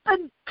he's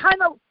been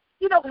kind of,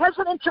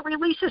 hesitant to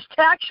release his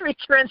tax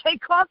returns. They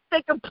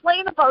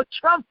complain about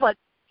Trump, but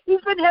he's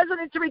been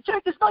hesitant to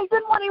return because he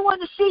didn't want anyone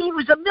to see he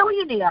was a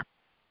millionaire.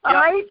 All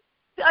right?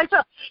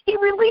 So he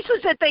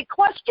releases it. They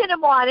question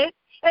him on it,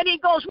 and he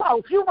goes, well,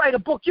 if you write a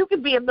book, you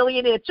can be a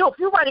millionaire, too. If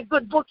you write a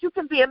good book, you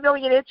can be a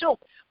millionaire, too.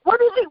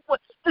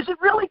 Does he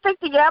really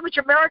think the average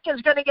American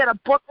is going to get a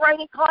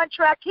book-writing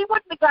contract? He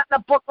wouldn't have gotten a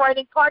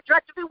book-writing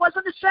contract if he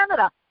wasn't a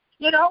senator.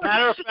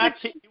 Matter of fact,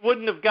 he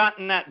wouldn't have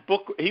gotten that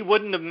book. He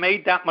wouldn't have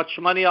made that much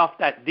money off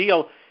that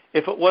deal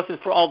if it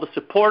wasn't for all the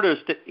supporters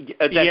that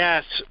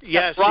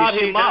brought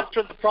him up. That's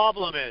what the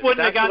problem is. He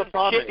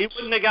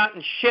wouldn't have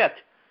gotten shit.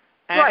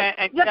 Right.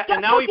 And that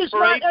now book is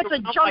not as a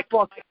junk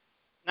book.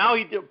 Now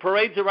he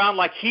parades around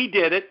like he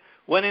did it,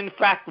 when in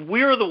fact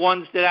we're the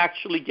ones that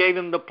actually gave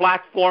him the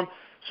platform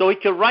so he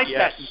could write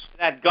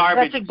that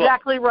garbage. That's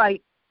exactly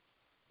right.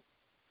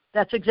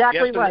 That's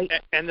exactly right.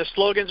 And the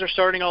slogans are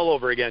starting all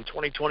over again.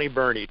 2020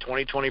 Bernie,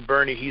 2020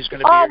 Bernie. He's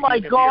going to be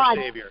your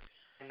savior.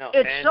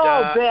 It's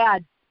so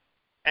bad.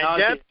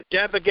 And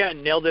Deb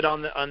again nailed it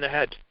on the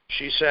head.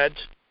 She said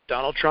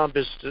Donald Trump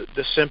is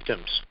the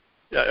symptoms.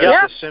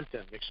 The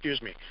symptom.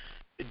 Excuse me.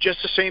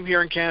 Just the same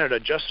here in Canada.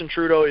 Justin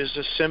Trudeau is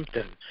the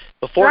symptom.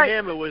 Before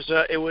him, it was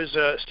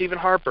Stephen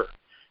Harper.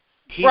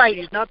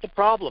 He's not the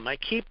problem. I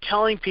keep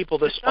telling people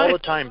this all the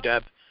time,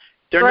 Deb.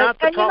 They're not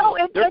the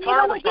problem. They're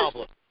part of the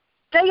problem.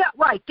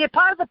 They're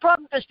part of the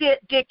problem because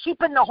they're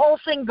keeping the whole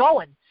thing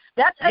going.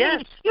 I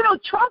mean,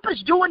 Trump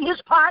is doing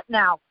his part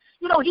now.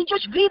 He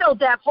just vetoed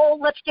that whole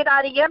 "let's get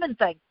out of Yemen"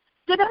 thing.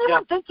 Did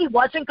anyone think he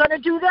wasn't going to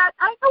do that?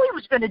 I knew he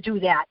was going to do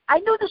that. I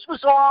knew this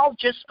was all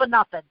just for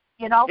nothing.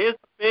 It's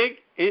big.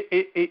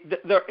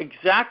 They're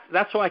exact.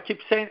 That's why I keep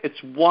saying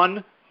it's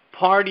one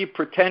party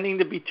pretending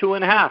to be two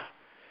and a half.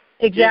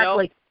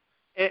 Exactly.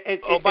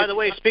 By the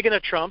way, speaking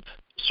of Trump,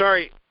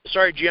 sorry,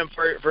 GM,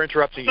 for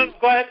interrupting you.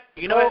 Go ahead.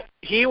 What?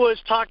 He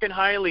was talking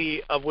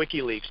highly of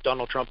WikiLeaks.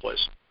 Donald Trump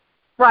was.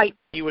 Right.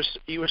 He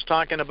was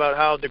talking about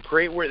how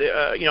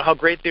how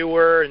great they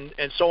were,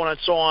 and so on and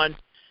so on.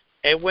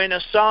 And when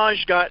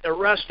Assange got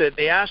arrested,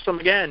 they asked him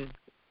again,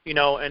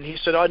 and he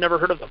said, "Oh, I'd never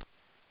heard of them."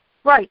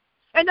 Right.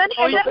 And then,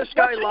 this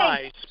guy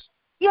lies.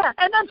 Yeah,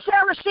 and then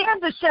Sarah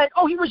Sanders said,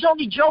 "Oh, he was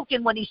only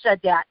joking when he said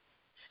that."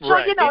 So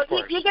right. You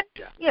get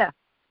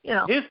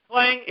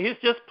He's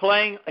just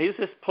playing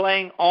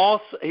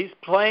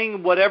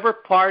whatever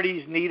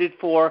party's needed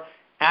for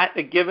at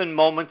a given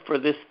moment for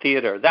this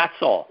theater.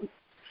 That's all.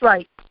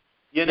 Right.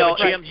 Jim,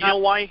 you know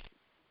why?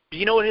 Do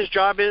you know what his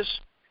job is?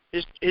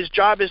 His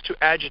job is to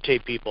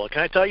agitate people.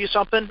 Can I tell you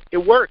something?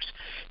 It works.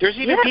 There's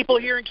even people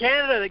here in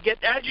Canada that get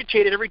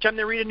agitated every time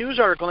they read a news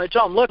article, and I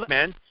tell them, "Look,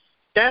 man,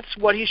 that's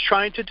what he's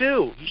trying to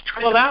do. He's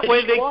trying to that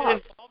way they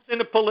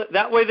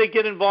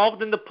get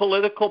involved in the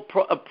political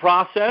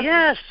process.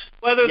 Yes.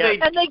 They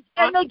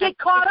get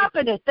caught up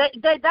in it.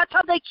 That's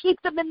how they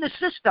keep them in the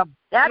system.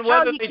 That's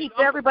how you keep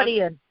everybody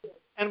in.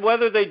 And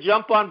whether they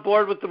jump on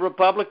board with the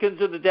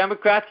Republicans or the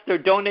Democrats, they're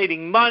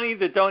donating money,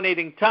 they're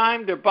donating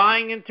time, they're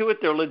buying into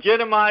it, they're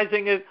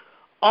legitimizing it.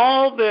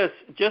 All this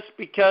just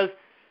because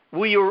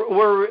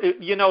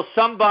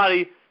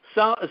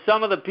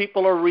some of the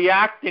people are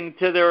reacting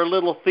to their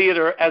little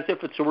theater as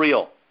if it's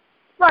real.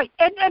 Right.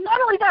 And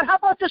not only that, how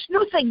about this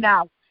new thing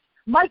now?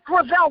 Mike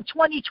Gravel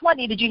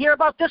 2020. Did you hear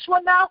about this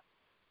one now?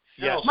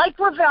 Yes. Mike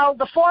Gravel,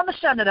 the former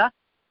senator,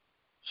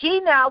 he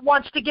now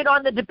wants to get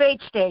on the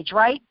debate stage,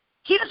 right?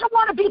 He doesn't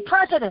want to be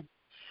president,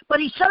 but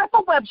he set up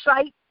a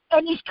website,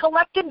 and he's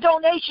collecting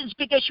donations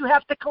because you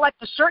have to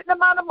collect a certain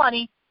amount of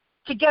money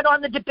to get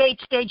on the debate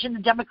stage in the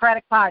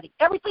Democratic Party.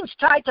 Everything's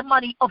tied to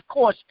money, of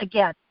course,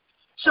 again.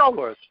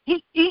 So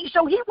he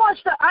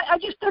wants to. I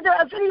just did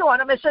a video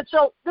on him. I said,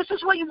 "So this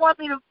is what you want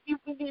me to?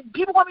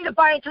 People want me to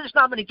buy into this.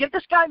 Now I'm going to give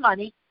this guy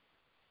money,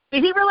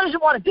 but he really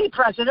doesn't want to be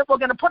president. We're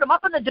going to put him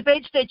up on the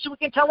debate stage so we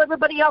can tell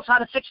everybody else how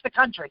to fix the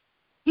country.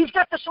 He's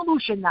got the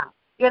solution now."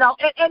 And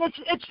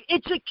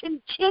it's a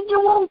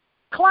continual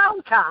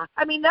clown car.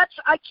 I mean,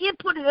 I can't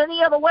put it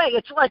any other way.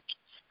 It's like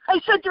I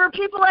said, there are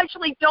people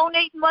actually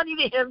donating money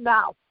to him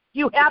now.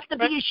 You have to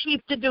be a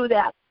sheep to do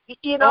that.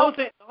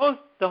 The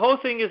whole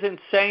thing is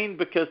insane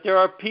because there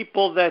are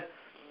people that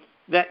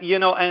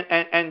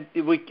and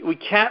we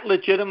can't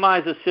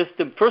legitimize a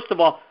system. First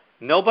of all,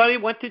 nobody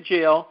went to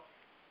jail.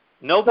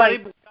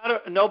 Nobody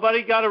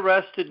got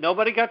arrested.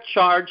 Nobody got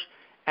charged.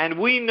 And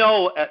we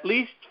know, at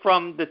least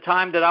from the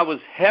time that I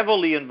was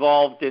heavily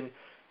involved in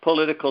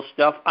political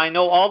stuff, I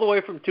know all the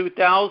way from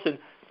 2000,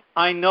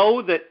 I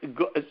know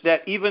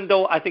that even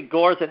though I think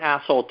Gore's an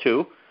asshole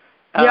too,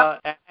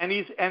 and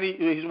he's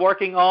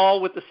working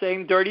all with the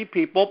same dirty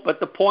people, but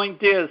the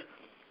point is,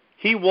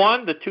 he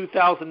won the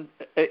 2000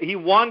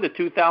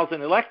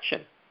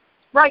 election.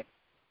 Right.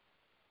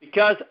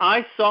 Because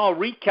I saw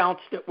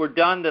recounts that were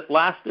done that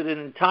lasted an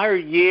entire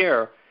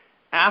year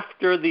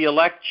after the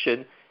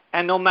election.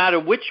 And no matter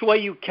which way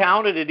you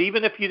counted it,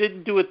 even if you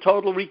didn't do a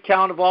total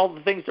recount of all the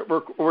things that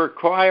were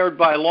required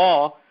by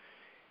law,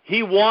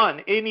 he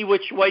won any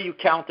which way you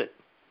count it.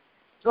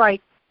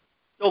 Right.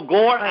 So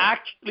Gore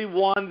actually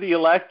won the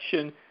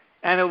election,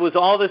 and it was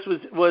all this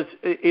was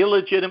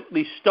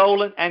illegitimately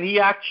stolen, and he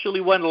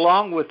actually went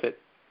along with it.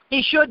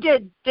 He sure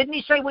did. Didn't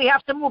he say we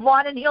have to move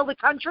on and heal the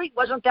country?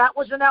 Wasn't that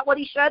what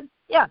he said?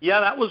 Yeah.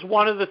 Yeah, that was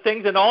one of the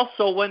things. And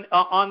also when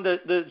on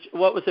the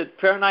what was it,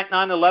 Fahrenheit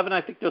 9/11,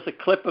 I think there's a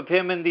clip of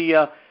him in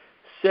the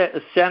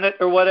Senate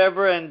or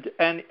whatever, and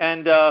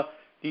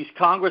these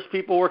Congress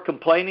people were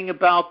complaining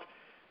about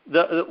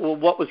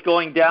what was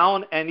going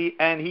down, and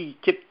he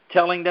kept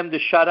telling them to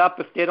shut up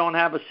if they don't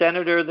have a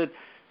senator that's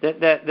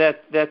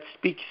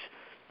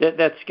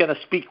going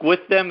to speak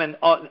with them, and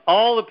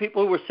all the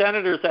people who were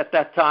senators at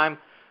that time,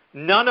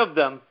 none of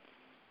them,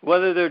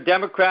 whether they're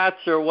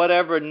Democrats or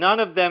whatever, none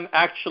of them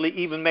actually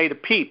even made a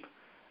peep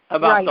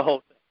about the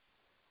whole thing.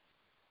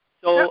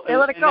 So they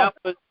let it go.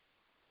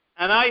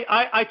 And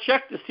I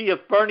checked to see if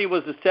Bernie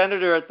was a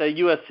senator at the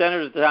U.S.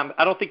 Senate at the time.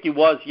 I don't think he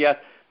was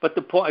yet, but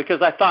the point,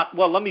 because I thought,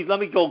 well, let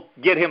me go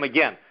get him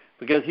again,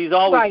 because he's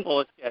always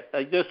full of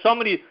shit. There's so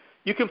many.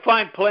 You can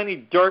find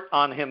plenty dirt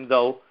on him,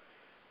 though.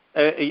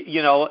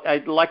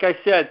 Like I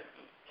said,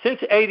 since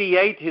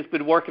 '88, he's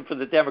been working for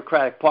the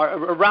Democratic Party.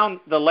 Around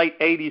the late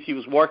 '80s, he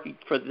was working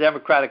for the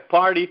Democratic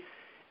Party,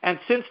 and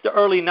since the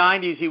early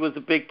 '90s, he was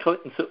a big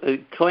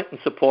Clinton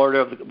supporter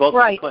of both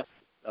of the Clintons.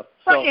 So.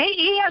 But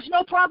he has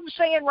no problem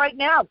saying right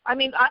now. I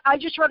mean, I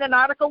just read an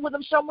article with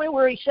him somewhere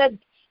where he said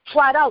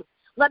flat out,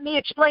 "Let me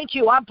explain to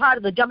you, I'm part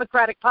of the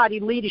Democratic Party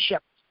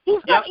leadership."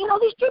 He's got,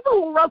 these people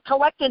who wrote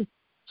collecting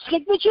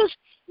signatures,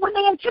 when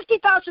they had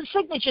 50,000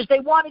 signatures, they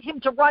wanted him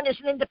to run as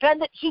an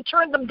independent. He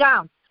turned them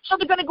down. So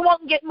they're going to go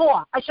out and get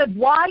more. I said,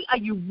 why are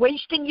you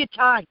wasting your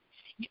time?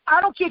 I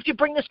don't care if you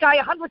bring this guy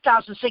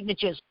 100,000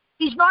 signatures.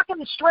 He's not going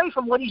to stray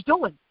from what he's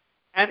doing.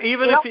 And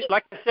even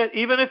like I said,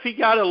 even if he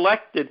got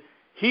elected,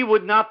 he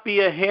would not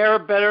be a hair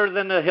better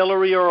than a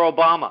Hillary or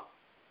Obama.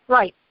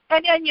 Right.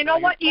 And you know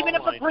what? Even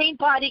if a Green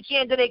Party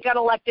candidate got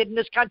elected in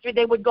this country,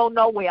 they would go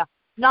nowhere.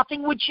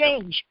 Nothing would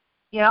change,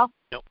 No,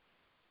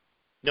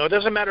 it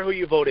doesn't matter who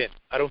you vote in.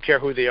 I don't care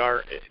who they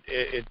are.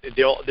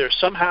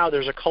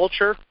 There's a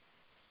culture.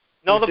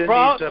 No, the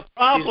problem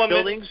these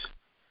buildings,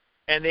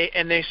 and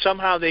they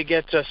somehow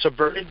get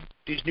subverted.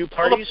 These new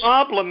parties.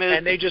 Well, the problem is,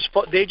 and they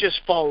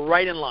just fall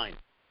right in line.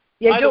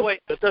 Yeah, by the way,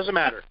 it doesn't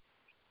matter.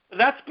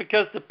 That's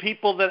because the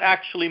people that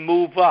actually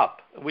move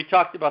up, we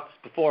talked about this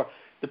before,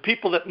 the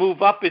people that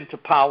move up into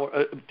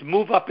power, to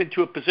move up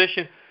into a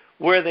position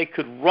where they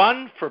could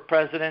run for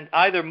president,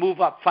 either move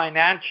up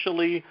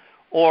financially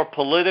or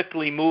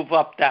politically move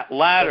up that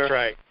ladder.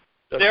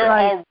 That's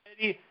right.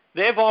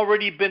 They've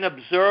already been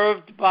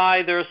observed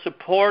by their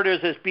supporters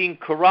as being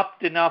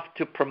corrupt enough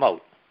to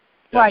promote.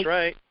 That's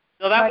right.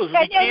 So that was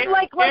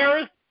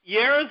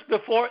years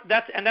before.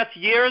 That's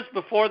years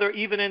before they're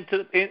even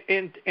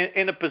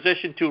in a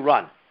position to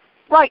run.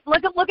 Right.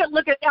 Look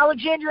at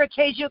Alexandria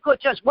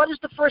Ocasio-Cortez. What is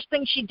the first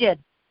thing she did?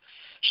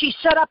 She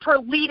set up her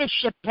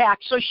leadership PAC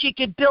so she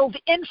could build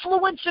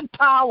influence and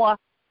power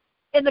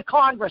in the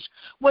Congress.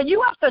 When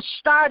you have to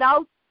start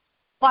out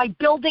by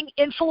building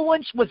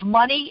influence with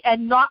money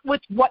and not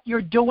with what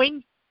you're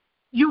doing,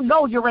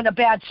 you're in a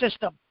bad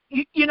system.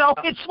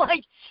 It's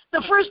like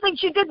the first thing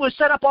she did was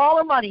set up all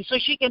her money so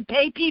she can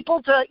pay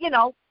people to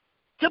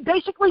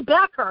basically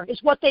back her, is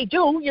what they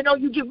do.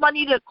 You give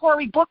money to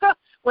Cory Booker.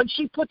 When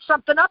she puts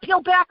something up,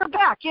 he'll back her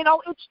back.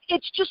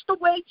 It's just the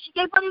way she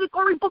gave money to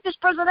Cory Booker's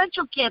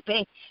presidential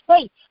campaign.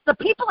 Hey, the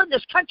people in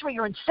this country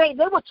are insane.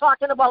 They were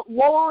talking about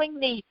lowering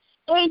the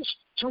age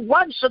to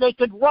run so they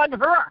could run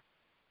her.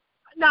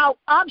 Now,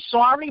 I'm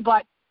sorry,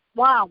 but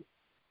wow.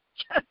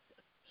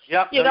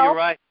 Yep, you're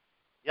right.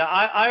 Yeah,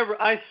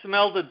 I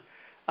smelled it.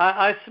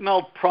 I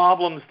smelled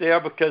problems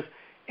there because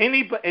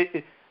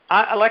anybody,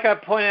 like I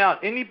pointed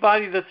out,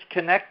 anybody that's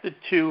connected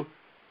to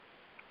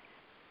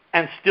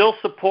and still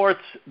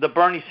supports the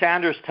Bernie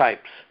Sanders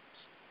types,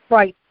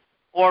 right,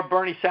 or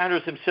Bernie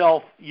Sanders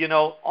himself,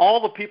 all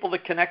the people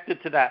that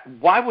connected to that,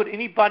 why would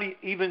anybody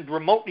even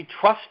remotely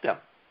trust them?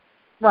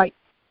 Right.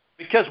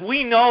 Because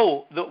we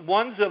know, the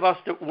ones of us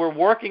that were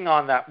working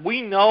on that,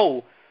 we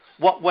know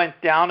what went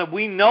down, and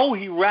we know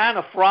he ran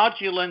a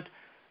fraudulent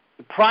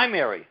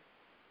primary.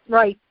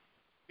 Right.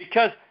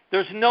 Because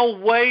there's no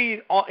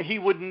way he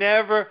would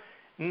never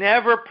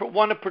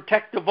want to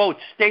protect the vote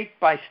state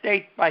by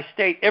state by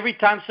state. Every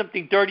time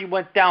something dirty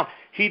went down,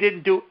 he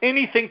didn't do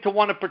anything to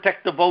want to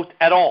protect the vote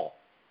at all.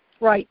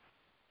 Right.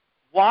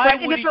 Why?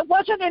 Right. And if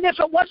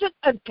it wasn't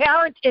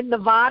apparent in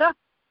Nevada,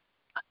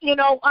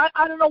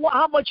 I don't know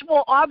how much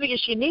more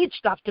obvious you need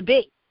stuff to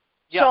be.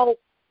 Yeah. So,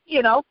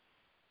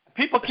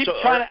 people keep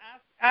trying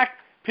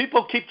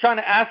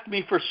to ask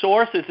me for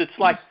sources. It's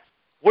like,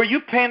 were you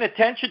paying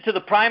attention to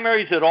the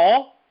primaries at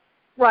all?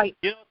 Right.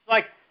 It's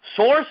like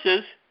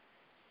sources.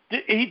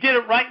 He did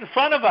it right in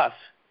front of us.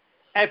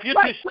 And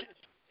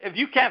if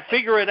you can't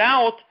figure it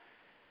out,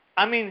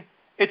 I mean,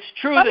 it's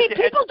true.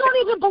 People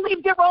don't even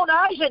believe their own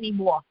eyes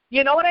anymore.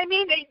 You know what I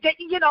mean?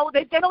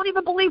 They don't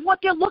even believe what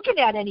they're looking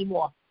at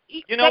anymore.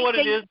 You know what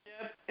it is,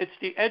 Deb? It's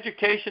the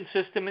education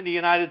system in the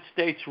United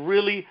States.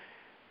 Really,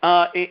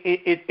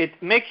 it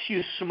makes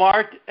you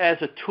smart as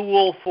a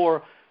tool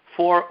for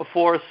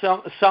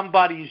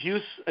somebody's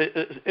use.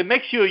 It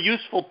makes you a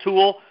useful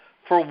tool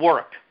for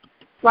work.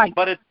 Right.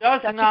 But it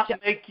does not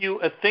make you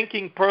a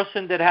thinking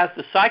person that has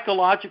the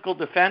psychological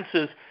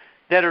defenses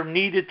that are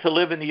needed to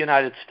live in the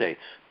United States.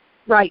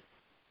 Right.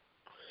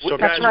 So,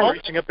 guys, we're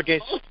racing up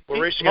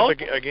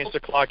against the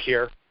clock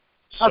here.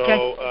 So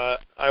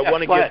I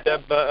want to give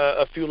Deb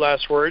a few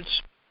last words.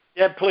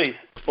 Yeah, please.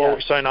 Before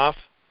we sign off.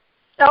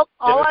 No,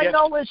 all I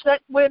know is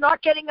that we're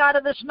not getting out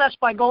of this mess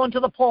by going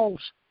to the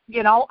polls.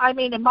 I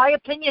mean, in my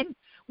opinion,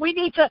 we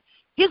need to.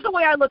 Here's the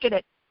way I look at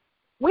it.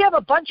 We have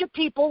a bunch of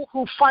people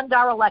who fund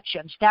our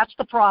elections. That's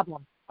the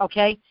problem,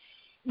 okay?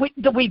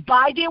 We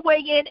buy their way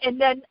in, and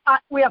then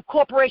we have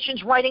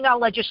corporations writing our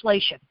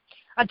legislation.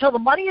 Until the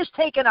money is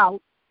taken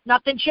out,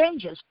 nothing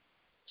changes.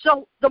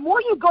 So the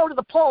more you go to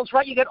the polls,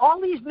 right, you get all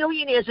these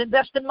millionaires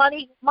investing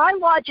money. My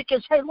logic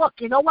is, hey, look,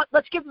 you know what?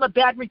 Let's give them a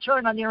bad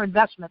return on their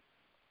investment.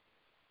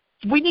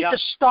 We need to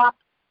stop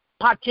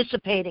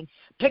participating.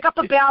 Pick up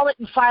a ballot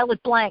and file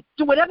it blank.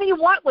 Do whatever you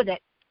want with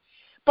it.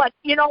 But,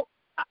 you know,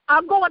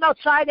 I'm going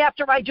outside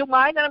after I do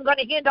mine, and I'm going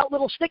to hand out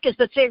little stickers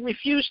that say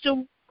refuse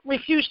to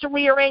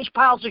rearrange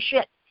piles of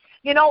shit.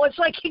 You know, it's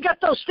like you got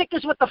those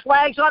stickers with the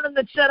flags on them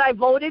that said I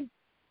voted.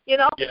 You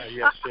know,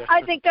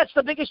 I think that's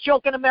the biggest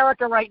joke in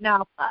America right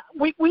now.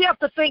 We have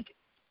to think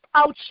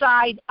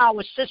outside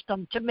our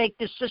system to make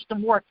this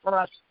system work for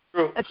us.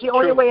 True. That's the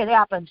only way it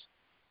happens.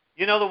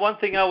 You know, the one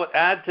thing I would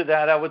add to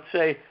that, I would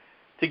say,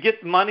 to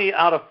get money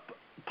out of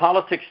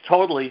politics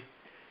totally,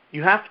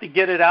 you have to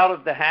get it out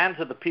of the hands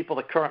of the people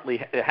that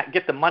currently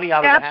get the money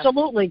out of the hands.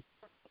 Absolutely.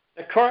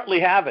 That currently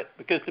have it,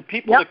 because the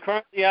people that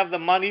currently have the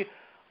money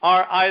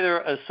are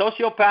either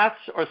sociopaths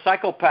or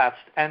psychopaths,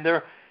 and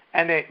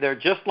they're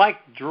just like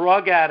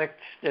drug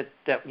addicts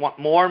that want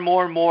more and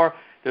more and more.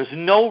 There's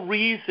no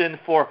reason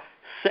for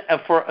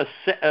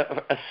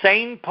a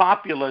sane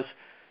populace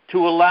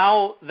to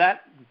allow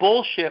that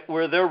bullshit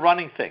where they're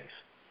running things.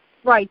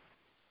 Right.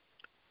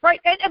 Right.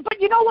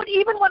 But you know what?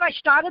 Even when I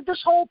started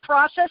this whole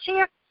process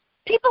here,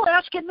 people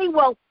asking me,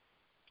 well,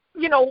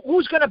 you know,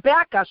 who's going to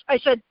back us? I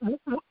said,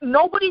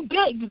 nobody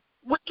big.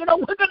 You know,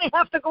 we're going to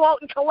have to go out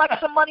and collect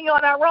some money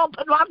on our own.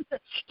 But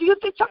do you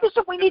think somebody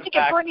said we need to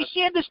get Bernie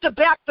Sanders to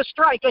back the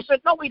strike? I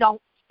said, no, we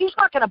don't. He's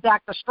not going to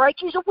back the strike.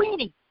 He's a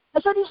weenie.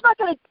 I said, he's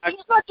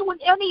not doing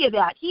any of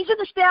that. He's an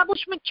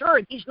establishment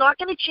turd. He's not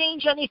going to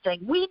change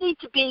anything. We need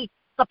to be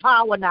the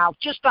power now,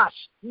 just us.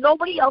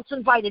 Nobody else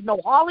invited. No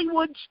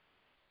Hollywoods,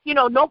 you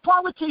know, no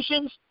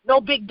politicians,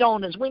 no big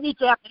donors. We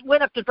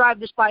have to drive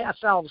this by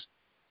ourselves.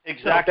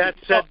 Exactly. That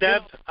said,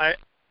 Deb, I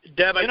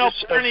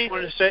just wanted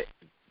to say.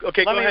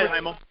 Okay, go ahead,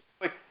 Heimo.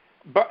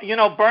 You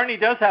know, Bernie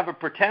does have a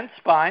pretend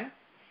spine.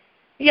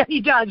 Yeah,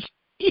 he does.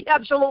 He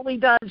absolutely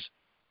does.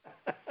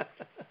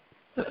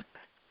 Go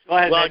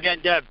ahead. Well, again,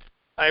 Deb,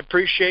 I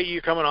appreciate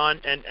you coming on,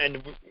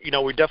 and you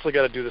know, we definitely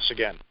got to do this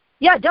again.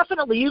 Yeah,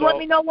 definitely. You let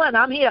me know when.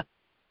 I'm here.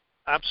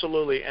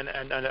 Absolutely, and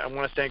I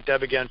want to thank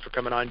Deb again for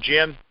coming on.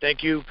 Jim,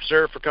 thank you,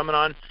 sir, for coming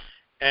on,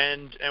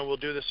 and we'll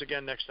do this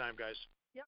again next time, guys.